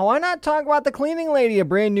possible. Why not talk about The Cleaning Lady, a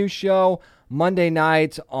brand new show Monday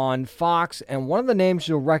nights on Fox. And one of the names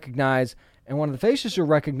you'll recognize and one of the faces you'll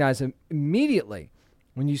recognize immediately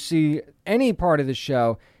when you see any part of the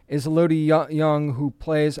show is Elodie Young, who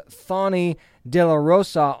plays Thawny De La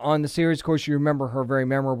Rosa on the series. Of course, you remember her very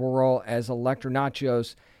memorable role as Electra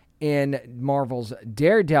Nachos in Marvel's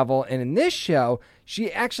Daredevil. And in this show,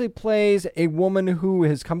 she actually plays a woman who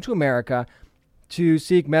has come to America to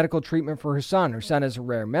seek medical treatment for her son. Her son has a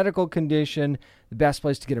rare medical condition. The best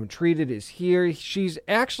place to get him treated is here. She was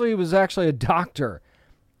actually a doctor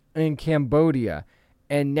in Cambodia.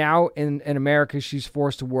 And now in America, she's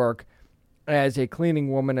forced to work as a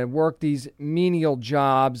cleaning woman and work these menial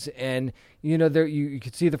jobs. And, you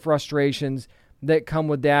can see the frustrations that come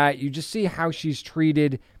with that. You just see how she's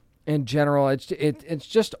treated in general. It's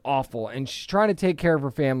just awful. And she's trying to take care of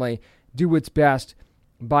her family, do what's best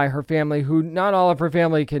by her family, who not all of her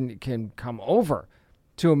family can come over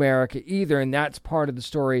to America either, and that's part of the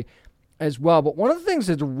story as well. But one of the things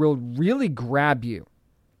that will really grab you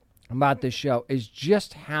about this show is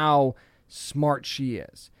just how smart she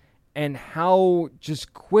is and how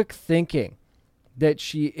just quick thinking that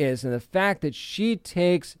she is, and the fact that she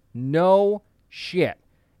takes no shit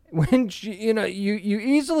when she, you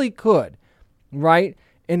easily could, right,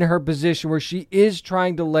 in her position where she is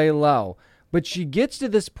trying to lay low, but she gets to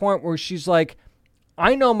this point where she's like,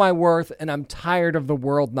 I know my worth and I'm tired of the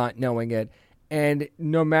world not knowing it, and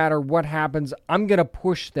no matter what happens, I'm going to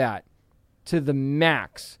push that to the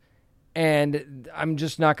max, and I'm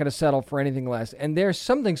just not going to settle for anything less. And there's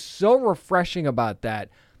something so refreshing about that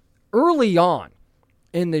early on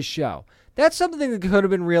in this show. That's something that could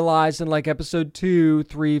have been realized in like episode 2,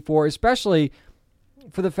 3, 4, especially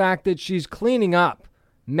for the fact that she's cleaning up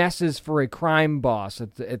messes for a crime boss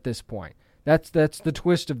at this point. That's the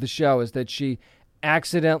twist of the show, is that she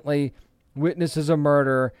accidentally witnesses a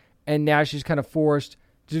murder, and now she's kind of forced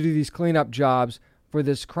to do these cleanup jobs for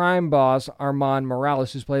this crime boss, Armand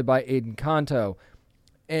Morales, who's played by Aiden Canto.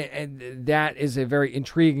 And that is a very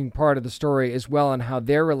intriguing part of the story as well, and how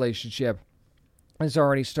their relationship is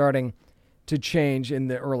already starting to change in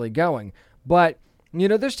the early going. But,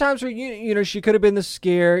 there's times where, she could have been the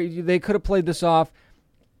scared. They could have played this off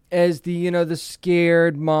as the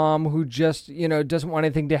scared mom who just, doesn't want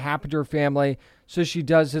anything to happen to her family. So she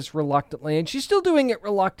does this reluctantly, and she's still doing it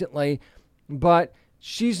reluctantly, but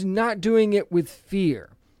she's not doing it with fear.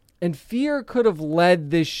 And fear could have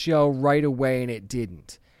led this show right away, and it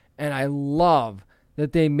didn't. And I love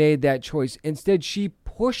that they made that choice. Instead, she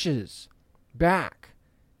pushes back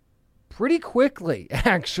pretty quickly,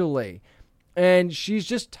 actually. And she's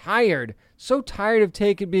just tired, so tired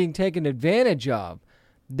of being taken advantage of,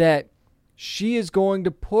 that she is going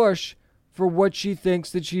to push for what she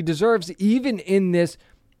thinks that she deserves, even in this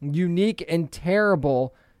unique and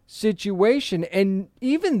terrible situation. And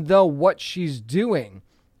even though what she's doing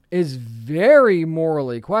is very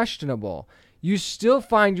morally questionable, you still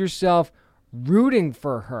find yourself rooting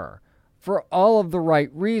for her for all of the right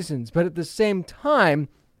reasons. But at the same time,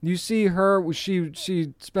 you see her,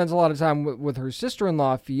 she spends a lot of time with her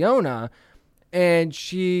sister-in-law, Fiona, and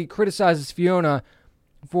she criticizes Fiona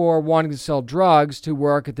for wanting to sell drugs to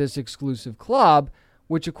work at this exclusive club,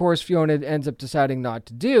 which, of course, Fiona ends up deciding not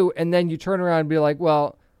to do. And then you turn around and be like,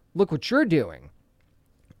 well, look what you're doing.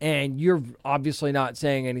 And you're obviously not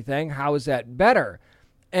saying anything. How is that better?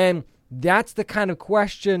 And that's the kind of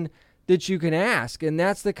question that you can ask. And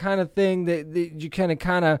that's the kind of thing that you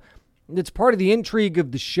kind of, it's part of the intrigue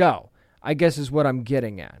of the show, I guess is what I'm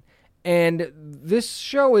getting at. And this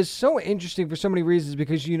show is so interesting for so many reasons,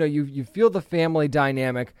 because, you feel the family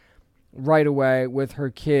dynamic right away with her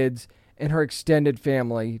kids and her extended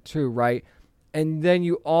family too, right? And then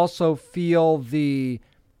you also feel the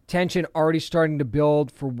tension already starting to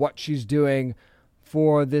build for what she's doing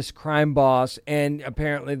for this crime boss. And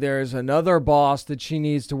apparently there's another boss that she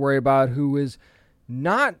needs to worry about who is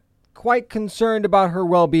not quite concerned about her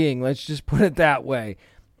well-being. Let's just put it that way.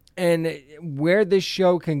 And where this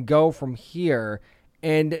show can go from here,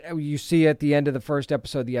 and you see at the end of the first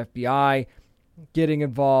episode, the FBI getting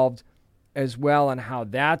involved as well, and how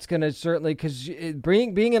that's going to certainly, because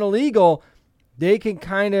being an illegal, they can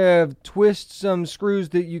kind of twist some screws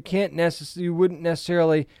that you wouldn't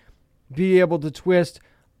necessarily be able to twist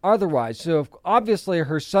otherwise. So obviously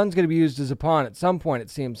her son's going to be used as a pawn at some point, it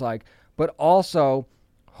seems like, but also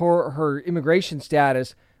her immigration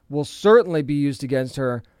status will certainly be used against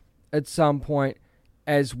her at some point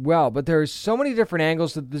as well. But there's so many different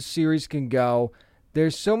angles that this series can go.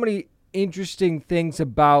 There's so many interesting things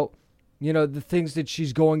about, the things that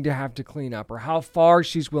she's going to have to clean up, or how far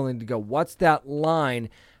she's willing to go. What's that line?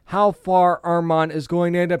 How far Armand is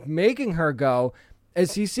going to end up making her go,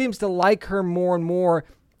 as he seems to like her more and more.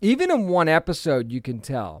 Even in one episode, you can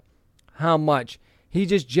tell how much he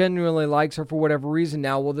just genuinely likes her for whatever reason.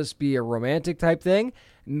 Now, will this be a romantic type thing?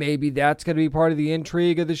 Maybe that's going to be part of the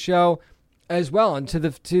intrigue of the show as well, and to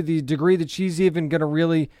the degree that she's even going to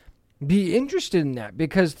really be interested in that,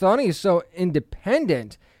 because Thani is so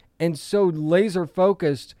independent and so laser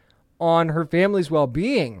focused on her family's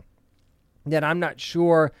well-being that I'm not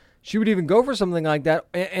sure she would even go for something like that.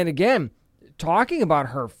 And again, talking about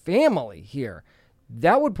her family here,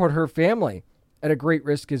 that would put her family at a great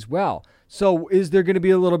risk as well. So is there going to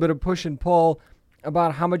be a little bit of push and pull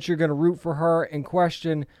about how much you're going to root for her and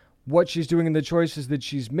question what she's doing and the choices that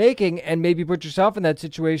she's making, and maybe put yourself in that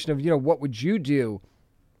situation of, what would you do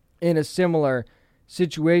in a similar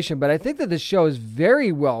situation? But I think that the show is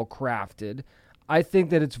very well crafted. I think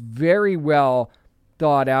that it's very well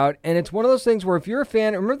thought out. And it's one of those things where if you're a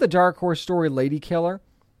fan, remember the Dark Horse story Lady Killer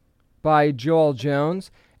by Joel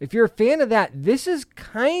Jones? If you're a fan of that, this is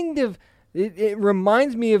kind of, it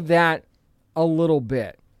reminds me of that a little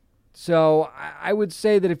bit. So I would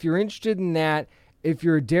say that if you're interested in that, if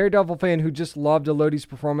you're a Daredevil fan who just loved Elodie's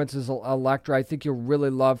performance as Elektra, I think you'll really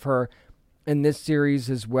love her in this series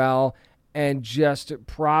as well. And just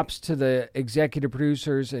props to the executive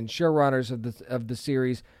producers and showrunners of the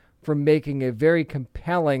series for making a very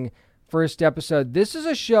compelling first episode. This is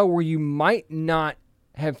a show where you might not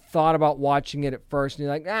have thought about watching it at first, and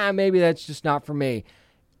you're like, maybe that's just not for me.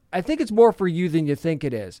 I think it's more for you than you think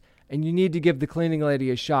it is, and you need to give The Cleaning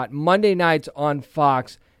Lady a shot. Monday nights on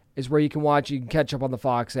Fox is where you can watch. You can catch up on the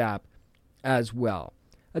Fox app as well.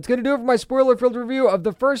 That's going to do it for my spoiler-filled review of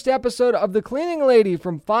the first episode of The Cleaning Lady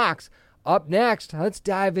from Fox. Up next, let's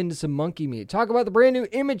dive into some monkey meat. Talk about the brand new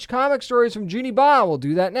Image comic stories from Junie Ba. We'll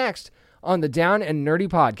do that next on the Down and Nerdy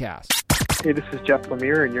Podcast. Hey, this is Jeff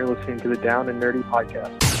Lemire, and you're listening to the Down and Nerdy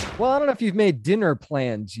Podcast. Well, I don't know if you've made dinner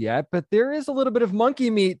plans yet, but there is a little bit of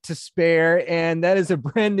monkey meat to spare, and that is a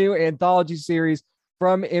brand new anthology series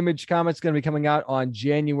from Image Comics going to be coming out on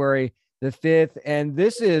January the 5th. And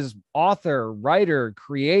this is author, writer,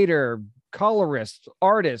 creator, colorist,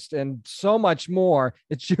 artist, and so much more.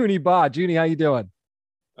 It's Junie Ba. Junie, how you doing?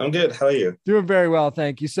 I'm good. How are you? Doing very well,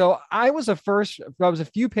 thank you. So I was a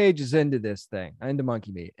few pages into this thing, into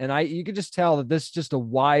Monkey Meat, and you could just tell that this is just a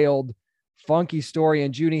wild, funky story.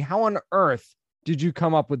 And Junie, how on earth did you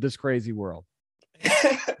come up with this crazy world?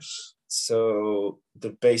 So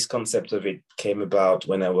the base concept of it came about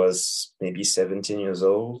when I was maybe 17 years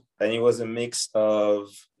old, and it was a mix of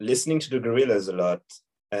listening to the Gorillaz a lot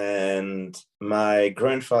and my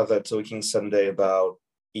grandfather talking someday about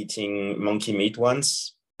eating monkey meat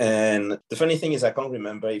once. And the funny thing is, I can't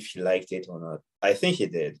remember if he liked it or not. I think he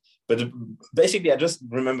did. But basically, I just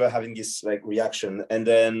remember having this reaction. And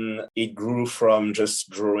then it grew from just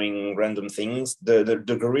drawing random things. The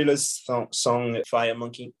Gorillaz song Fire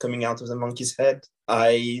Monkey coming out of the monkey's head.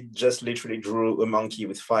 I just literally drew a monkey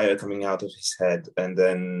with fire coming out of his head. And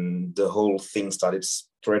then the whole thing started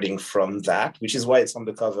spreading from that, which is why it's on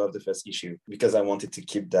the cover of the first issue, because I wanted to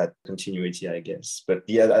keep that continuity, I guess. But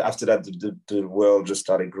yeah, after that, the world just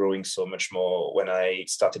started growing so much more. When I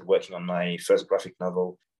started working on my first graphic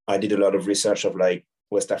novel, I did a lot of research of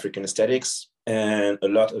West African aesthetics, and a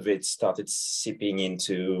lot of it started seeping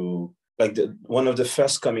into one of the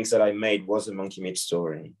first comics that I made was a monkey meat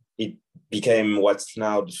story. It became what's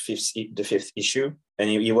now the fifth issue, and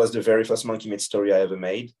it was the very first monkey meat story I ever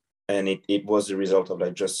made. And it was the result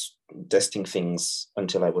of just testing things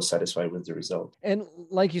until I was satisfied with the result. And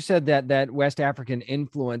like you said, that West African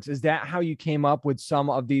influence, is that how you came up with some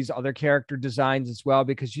of these other character designs as well?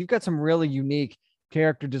 Because you've got some really unique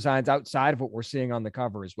character designs outside of what we're seeing on the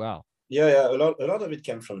cover as well. Yeah, a lot of it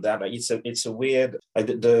came from that. It's a weird.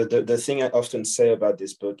 The thing I often say about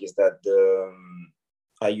this book is that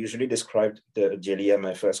I usually described the Delia,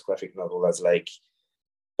 my first graphic novel, as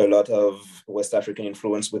a lot of West African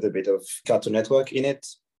influence with a bit of Cartoon Network in it.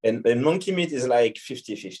 And Monkey Meat is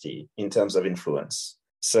 50-50 in terms of influence.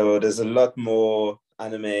 So there's a lot more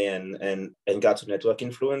anime and Cartoon Network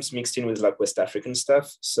influence mixed in with West African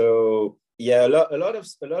stuff. So yeah, a lot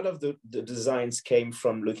of the designs came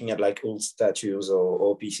from looking at old statues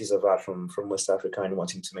or pieces of art from West Africa and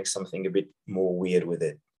wanting to make something a bit more weird with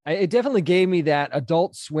it. It definitely gave me that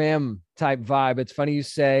Adult Swim type vibe. It's funny you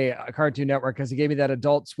say Cartoon Network, because it gave me that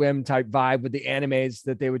Adult Swim type vibe with the animes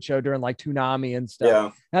that they would show during Toonami and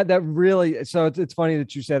stuff. Yeah. That really, so it's funny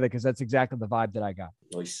that you say that, because that's exactly the vibe that I got.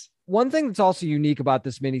 Nice. One thing that's also unique about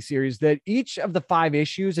this miniseries, that each of the 5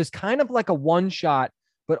 issues is kind of like a one-shot,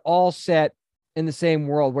 but all set in the same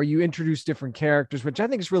world where you introduce different characters, which I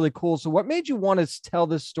think is really cool. So what made you want to tell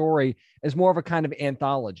this story as more of a kind of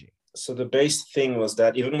anthology? So the base thing was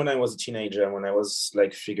that even when I was a teenager, when I was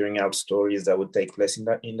figuring out stories that would take place in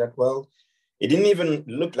that world, it didn't even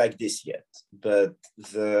look like this yet. But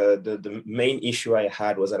the main issue I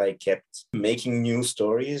had was that I kept making new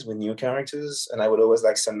stories with new characters, and I would always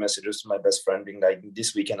send messages to my best friend being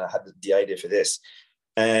this weekend I had the idea for this.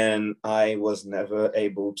 And I was never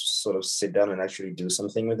able to sort of sit down and actually do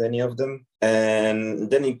something with any of them.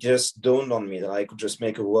 And then it just dawned on me that I could just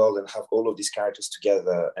make a world and have all of these characters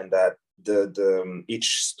together, and that the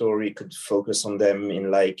each story could focus on them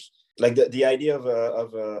in the idea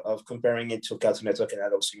of comparing it to Cartoon Network and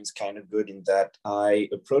Adult Swim is kind of good in that I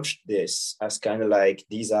approached this as kind of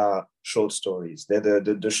these are short stories. They're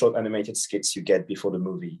the short animated skits you get before the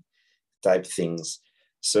movie type things.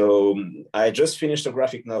 So I just finished a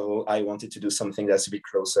graphic novel. I wanted to do something that's a bit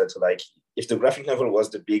closer to like, if the graphic novel was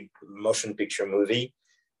the big motion picture movie,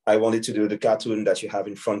 I wanted to do the cartoon that you have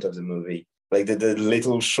in front of the movie. Like the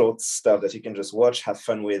little short stuff that you can just watch, have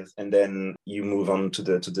fun with, and then you move on to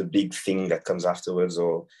the big thing that comes afterwards,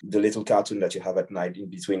 or the little cartoon that you have at night in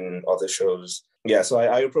between other shows. Yeah, so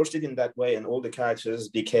I approached it in that way, and all the characters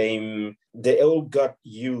they all got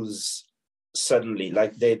use suddenly.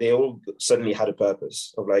 Like they all suddenly had a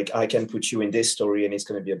purpose of like, I can put you in this story and it's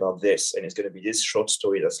going to be about this, and it's going to be this short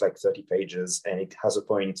story that's like 30 pages and it has a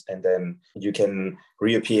point, and then you can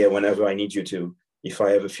reappear whenever I need you to. If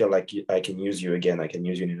I ever feel like I can use you again, I can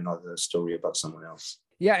use you in another story about someone else.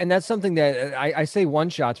 Yeah, and that's something that I say one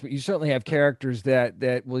shots, but you certainly have characters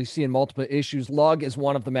that we see in multiple issues. Lug is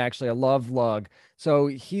one of them, actually. I love Lug. So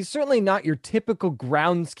he's certainly not your typical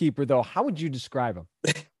groundskeeper, though. How would you describe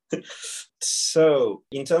him? So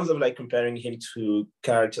in terms of like comparing him to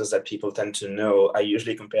characters that people tend to know, I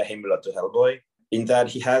usually compare him a lot to Hellboy, in that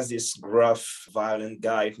he has this gruff, violent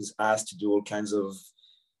guy who's asked to do all kinds of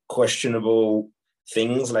questionable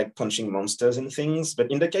things like punching monsters and things.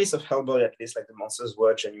 But in the case of Hellboy, at least, like, the monsters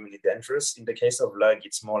were genuinely dangerous. In the case of Lug,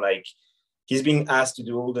 it's more like he's being asked to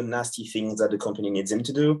do all the nasty things that the company needs him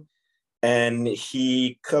to do. And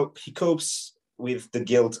he copes with the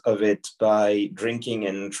guilt of it by drinking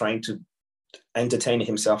and trying to entertain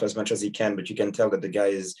himself as much as he can. But you can tell that the guy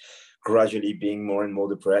is gradually being more and more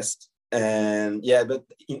depressed. And yeah, but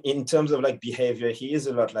in terms of like behavior, he is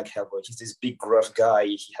a lot like Hellboy. He's this big gruff guy.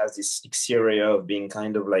 He has this exterior of being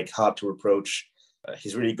kind of like hard to approach.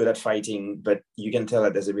 He's really good at fighting, but you can tell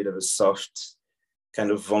that there's a bit of a soft,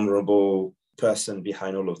 kind of vulnerable person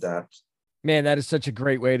behind all of that. Man, that is such a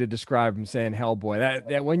great way to describe him, saying Hellboy.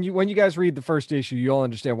 That when you guys read the first issue, you'll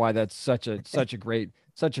understand why that's such a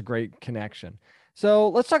great connection. So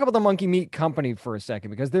let's talk about the Monkey Meat Company for a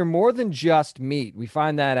second, because they're more than just meat. We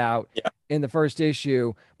find that out in the first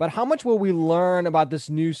issue. But how much will we learn about this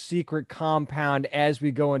new secret compound as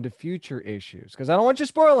we go into future issues? Because I don't want you to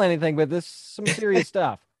spoil anything, but this is some serious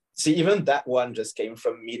stuff. See, even that one just came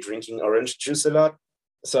from me drinking orange juice a lot.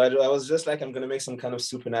 So I was just like, I'm going to make some kind of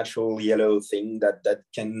supernatural yellow thing that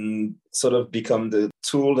can sort of become the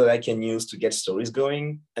tool that I can use to get stories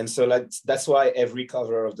going. And so like that's why every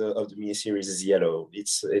cover of the miniseries is yellow.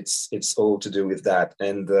 It's all to do with that.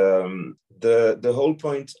 And the whole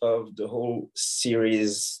point of the whole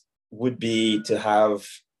series would be to have,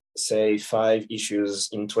 say, 5 issues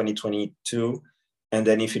in 2022. And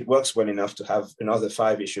then if it works well enough, to have another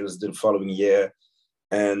 5 issues the following year.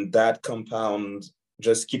 And that compound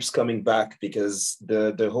just keeps coming back, because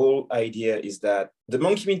the whole idea is that the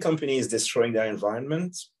Monkey Meat Company is destroying their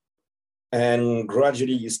environment, and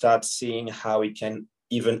gradually you start seeing how it can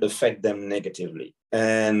even affect them negatively.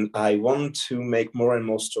 And I want to make more and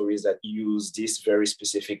more stories that use this very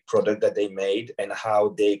specific product that they made and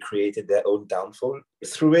how they created their own downfall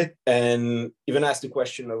through it, and even ask the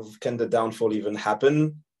question of, can the downfall even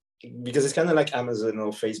happen? Because it's kind of like Amazon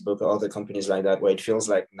or Facebook or other companies like that, where it feels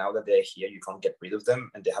like now that they're here, you can't get rid of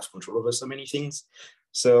them and they have control over so many things.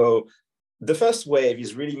 So the first wave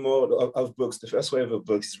is really more of books. The first wave of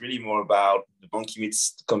books is really more about the Monkey Meat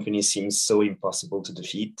Company seems so impossible to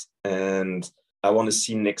defeat. And I want to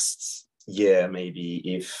see next year,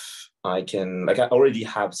 maybe, if I can, like, I already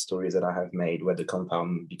have stories that I have made where the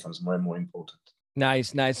compound becomes more and more important.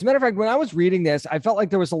 Nice. As a matter of fact, when I was reading this, I felt like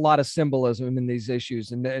there was a lot of symbolism in these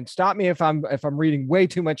issues, and stop me if I'm reading way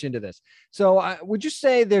too much into this. So would you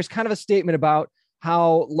say there's kind of a statement about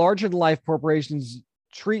how larger than life corporations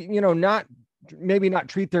treat, not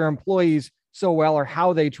treat their employees so well, or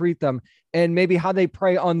how they treat them, and maybe how they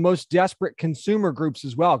prey on most desperate consumer groups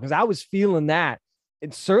as well? Because I was feeling that.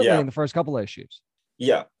 It's certainly in the first couple of issues.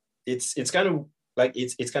 Yeah, it's kind of like,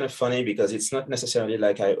 it's kind of funny, because it's not necessarily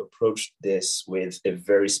like I approached this with a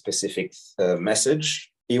very specific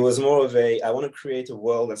message. It was more of I want to create a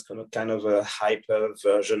world that's kind of a hyper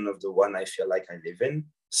version of the one I feel like I live in.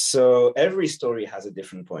 So every story has a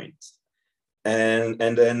different point. And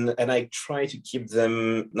I try to keep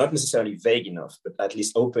them not necessarily vague enough, but at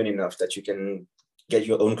least open enough that you can get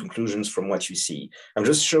your own conclusions from what you see. I'm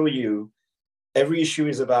just showing you. Every issue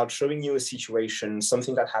is about showing you a situation,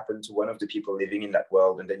 something that happened to one of the people living in that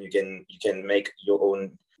world, and then you can make your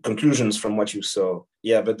own conclusions from what you saw.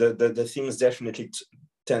 Yeah, but the themes definitely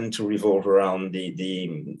tend to revolve around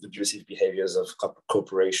the abusive behaviors of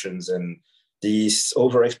corporations and this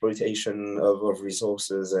overexploitation of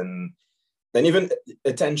resources and even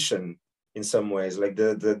attention in some ways. Like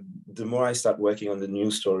the more I start working on the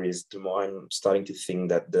new stories, the more I'm starting to think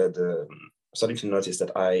that I'm starting to notice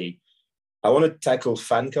that I I want to tackle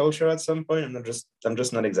fan culture at some point. I'm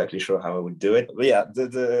just not exactly sure how I would do it. But yeah,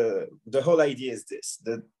 the whole idea is this: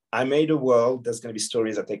 that I made a world. There's going to be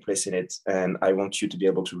stories that take place in it, and I want you to be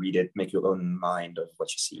able to read it, make your own mind of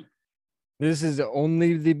what you see. This is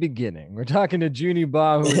only the beginning. We're talking to Junie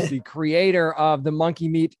Ba, who is the creator of the Monkey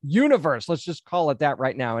Meat universe. Let's just call it that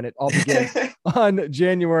right now. And it all begins on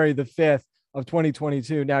January the 5th of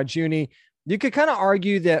 2022. Now, Junie, you could kind of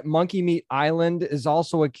argue that Monkey Meat Island is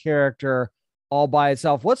also a character all by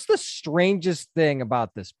itself. What's the strangest thing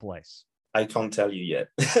about this place? I can't tell you yet.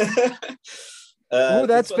 Oh,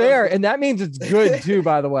 that's fair. And that means it's good too,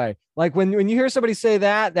 by the way. Like when you hear somebody say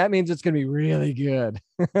that, that means it's going to be really good.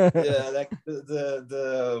 Yeah, like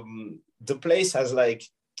the place has like,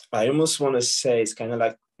 I almost want to say it's kind of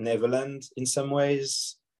like Neverland in some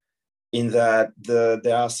ways, in that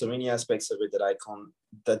there are so many aspects of it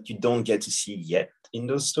that you don't get to see yet in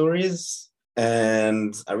those stories.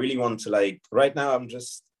 And I really want to, like, right now I'm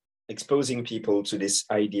just exposing people to this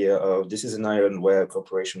idea of this is an island where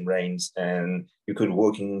corporation reigns, and you could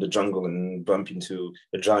walk in the jungle and bump into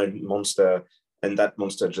a giant monster, and that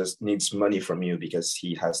monster just needs money from you because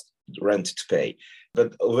he has rent to pay.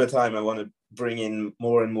 But over time, I want to bring in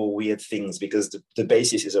more and more weird things because the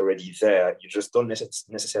basis is already there. You just don't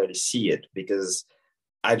necessarily see it because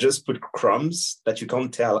I just put crumbs that you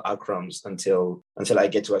can't tell are crumbs until I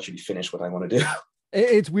get to actually finish what I want to do.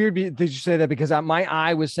 It's weird that you say that because my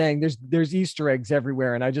eye was saying there's Easter eggs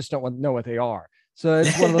everywhere, and I just don't know what they are. So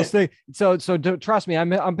it's one of those things. So trust me,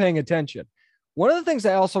 I'm paying attention. One of the things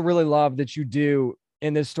I also really love that you do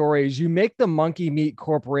in this story is you make the Monkey Meat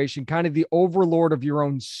Corporation kind of the overlord of your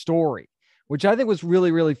own story, which I think was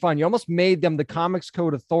really, really fun. You almost made them the Comics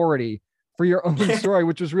Code Authority for your own story,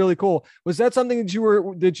 which was really cool. Was that something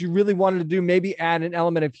that you really wanted to do? Maybe add an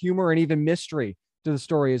element of humor and even mystery to the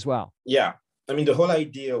story as well? Yeah. I mean, the whole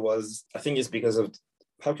idea was, I think it's because of,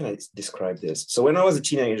 how can I describe this? So when I was a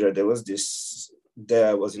teenager, there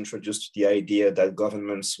was introduced to the idea that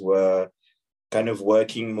governments were kind of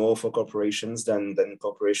working more for corporations than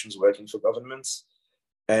corporations working for governments.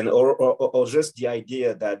 And or just the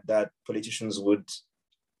idea that politicians would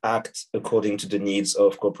act according to the needs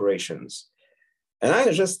of corporations. And I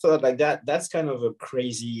just thought like that's kind of a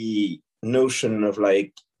crazy notion of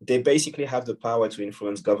like, they basically have the power to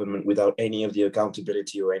influence government without any of the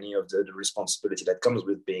accountability or any of the responsibility that comes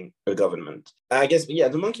with being a government. I guess, yeah,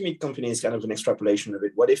 the Monkey Meat Company is kind of an extrapolation of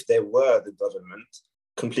it. What if they were the government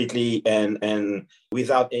completely and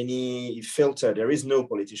without any filter? There is no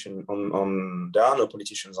politician there are no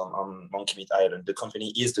politicians on Monkey Meat Island. The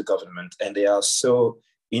company is the government, and they are so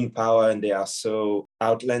in power and they are so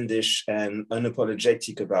outlandish and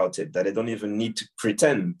unapologetic about it that they don't even need to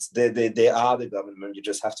pretend. They are the government. You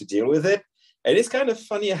just have to deal with it. And it's kind of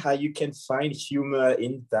funny how you can find humor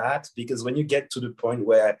in that, because when you get to the point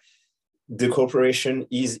where the corporation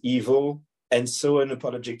is evil and so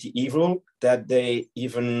unapologetic evil that they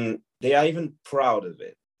are even proud of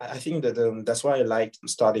it. I think that that's why I liked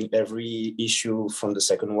starting every issue from the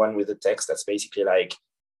second one with a text that's basically like,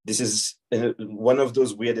 this is one of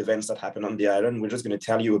those weird events that happen on the island. We're just going to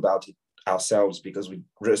tell you about it ourselves because we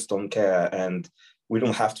just don't care, and we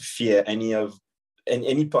don't have to fear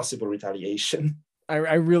any possible retaliation.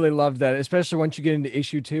 I really love that, especially once you get into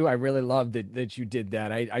issue 2. I really love that you did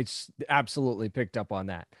that. I absolutely picked up on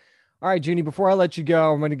that. All right, Junie, before I let you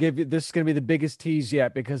go, I'm going to give you, this is going to be the biggest tease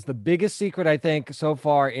yet, because the biggest secret I think so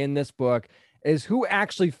far in this book is who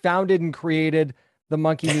actually founded and created the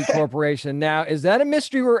Monkey Meat Corporation. Now, is that a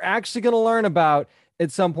mystery we're actually going to learn about at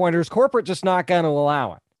some point, or is corporate just not going to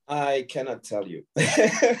allow it? I cannot tell you.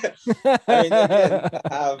 I mean, again,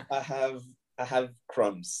 I have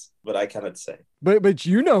crumbs, but I cannot say. But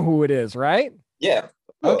you know who it is, right? Yeah.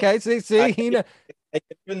 Okay. See, he knows. I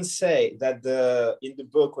can even say that in the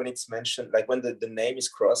book, when it's mentioned, like when the name is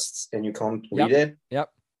crossed and you can't read it,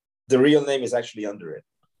 the real name is actually under it.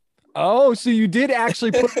 Oh, so you did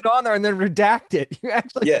actually put it on there and then redact it. You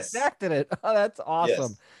actually redacted it. Oh, that's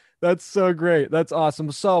awesome. Yes. That's so great. That's awesome.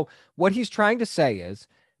 So what he's trying to say is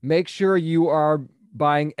make sure you are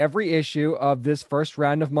buying every issue of this first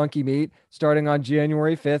round of Monkey Meat starting on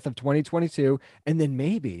January 5th of 2022. And then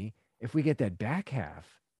maybe if we get that back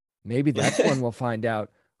half, maybe that's when we'll find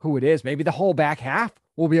out who it is. Maybe the whole back half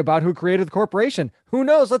will be about who created the corporation. Who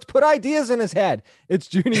knows? Let's put ideas in his head.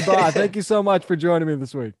 It's Junie Ba. Thank you so much for joining me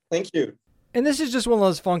this week. Thank you. And this is just one of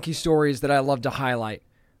those funky stories that I love to highlight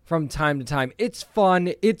from time to time. It's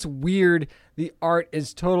fun. It's weird. The art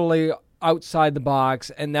is totally outside the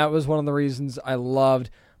box. And that was one of the reasons I loved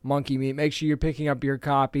Monkey Meat. Make sure you're picking up your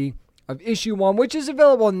copy of issue 1, which is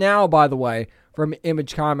available now, by the way, from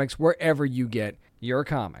Image Comics, wherever you get your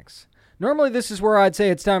comics. Normally, this is where I'd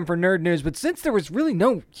say it's time for nerd news, but since there was really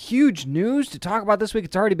no huge news to talk about this week,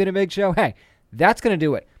 it's already been a big show. Hey, that's going to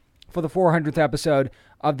do it for the 400th episode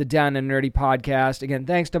of the Down and Nerdy podcast. Again,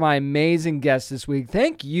 thanks to my amazing guests this week.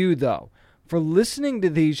 Thank you, though, for listening to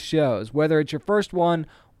these shows, whether it's your first one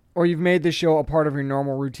or you've made this show a part of your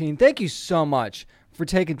normal routine. Thank you so much for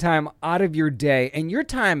taking time out of your day, and your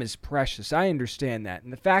time is precious. I understand that,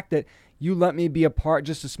 and the fact that you let me be a part,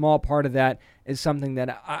 just a small part of that, is something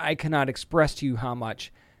that I cannot express to you how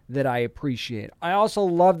much that I appreciate. I also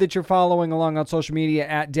love that you're following along on social media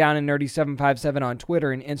at Down and Nerdy 757 on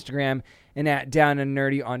Twitter and Instagram, and at Down and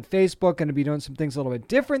Nerdy on Facebook. Going to be doing some things a little bit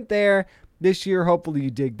different there this year. Hopefully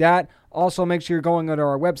you dig that. Also, make sure you're going to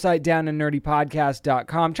our website,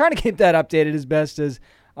 downandnerdypodcast.com. Trying to keep that updated as best as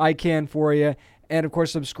I can for you. And, of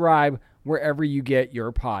course, subscribe wherever you get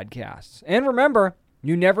your podcasts. And remember,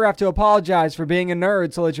 you never have to apologize for being a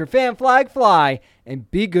nerd, so let your fan flag fly and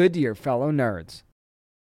be good to your fellow nerds.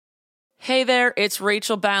 Hey there, it's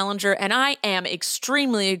Rachel Ballinger, and I am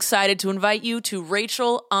extremely excited to invite you to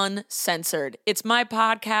Rachel Uncensored. It's my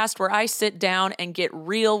podcast where I sit down and get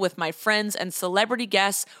real with my friends and celebrity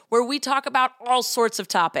guests, where we talk about all sorts of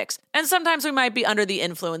topics. And sometimes we might be under the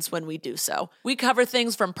influence when we do so. We cover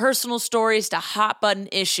things from personal stories to hot-button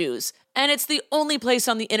issues. And it's the only place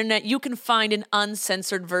on the internet you can find an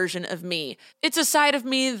uncensored version of me. It's a side of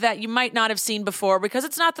me that you might not have seen before because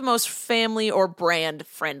it's not the most family or brand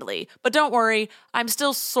friendly. But don't worry, I'm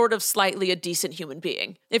still sort of slightly a decent human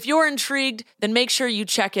being. If you're intrigued, then make sure you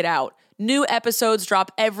check it out. New episodes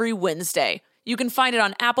drop every Wednesday. You can find it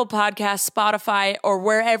on Apple Podcasts, Spotify, or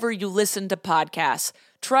wherever you listen to podcasts.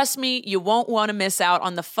 Trust me, you won't want to miss out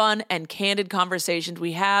on the fun and candid conversations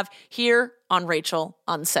we have here on Rachel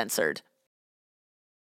Uncensored.